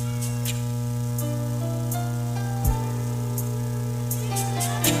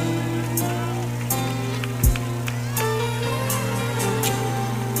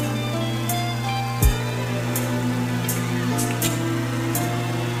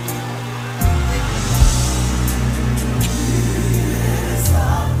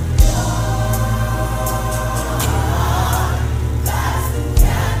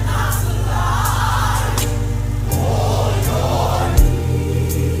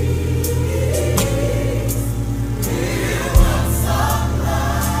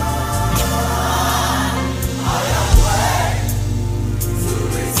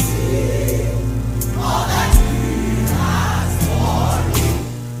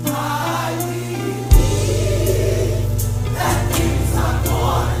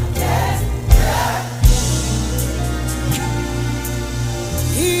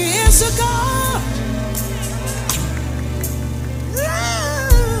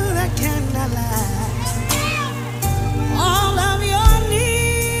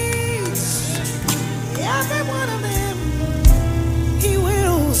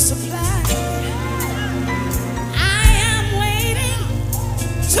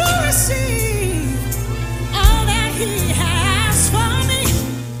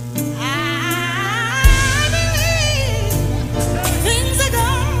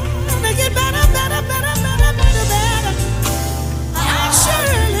 Get back.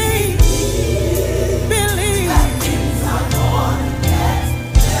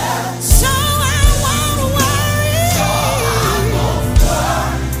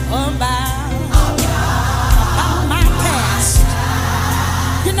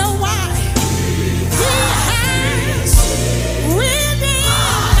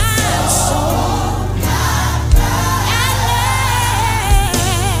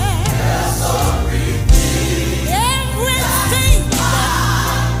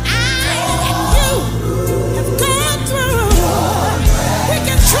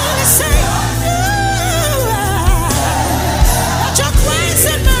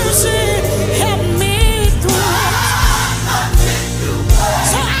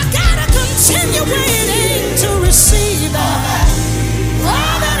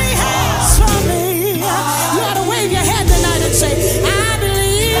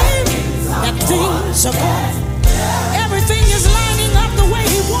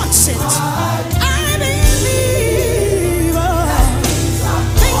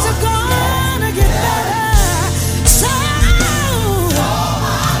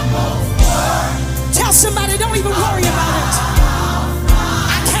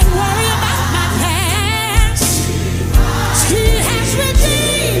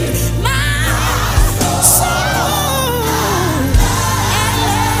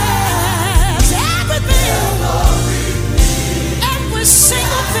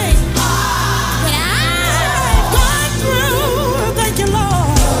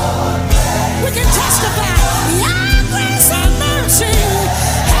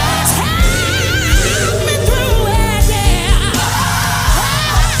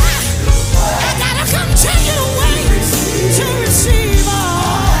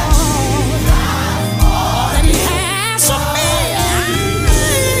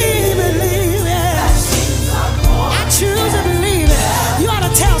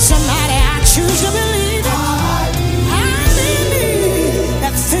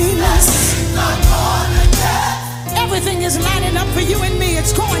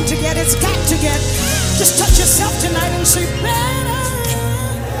 say better.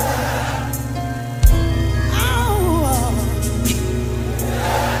 Oh,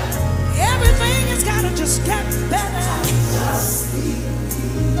 everything has got to just get better.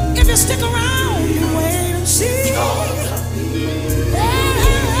 If you stick around, you wait and see.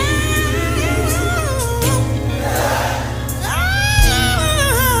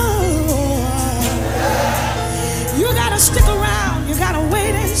 You gotta stick around, you gotta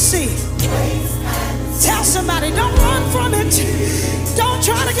wait and see. Tell somebody, don't run from it. Don't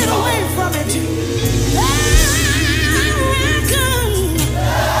try to get away from it. I reckon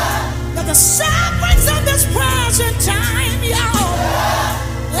that the sufferings of this present time, y'all,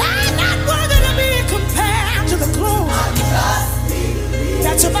 are not worthy to be compared to the glory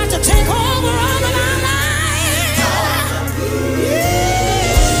that's about to take over all of our lives.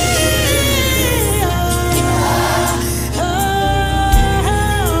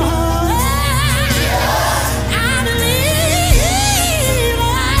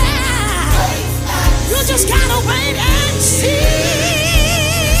 Just gotta wait and see.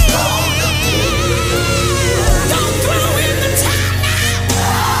 Don't throw in the towel now.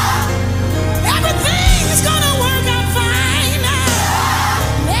 Everything is gonna work out fine.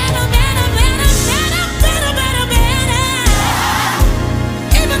 Better, better, better, better, better, better, better.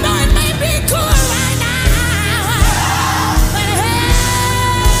 Even though it may be cool right now, but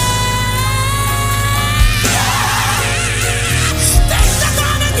things are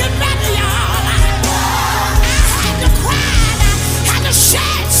gonna get better, y'all.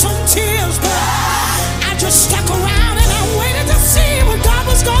 Shed some tears, but I just stuck around and I waited to see what God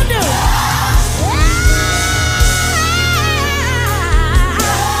was gonna do.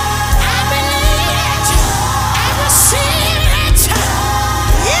 I believe it. I receive it.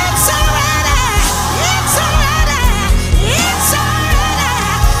 It's already. It's already. It's already.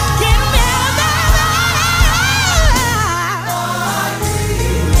 Get better.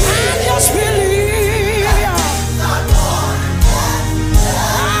 I just believe.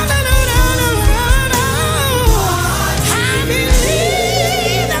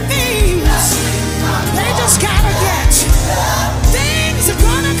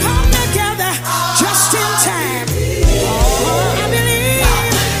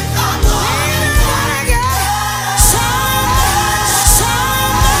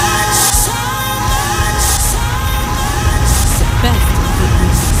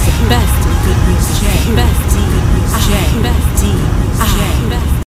 Best of good music.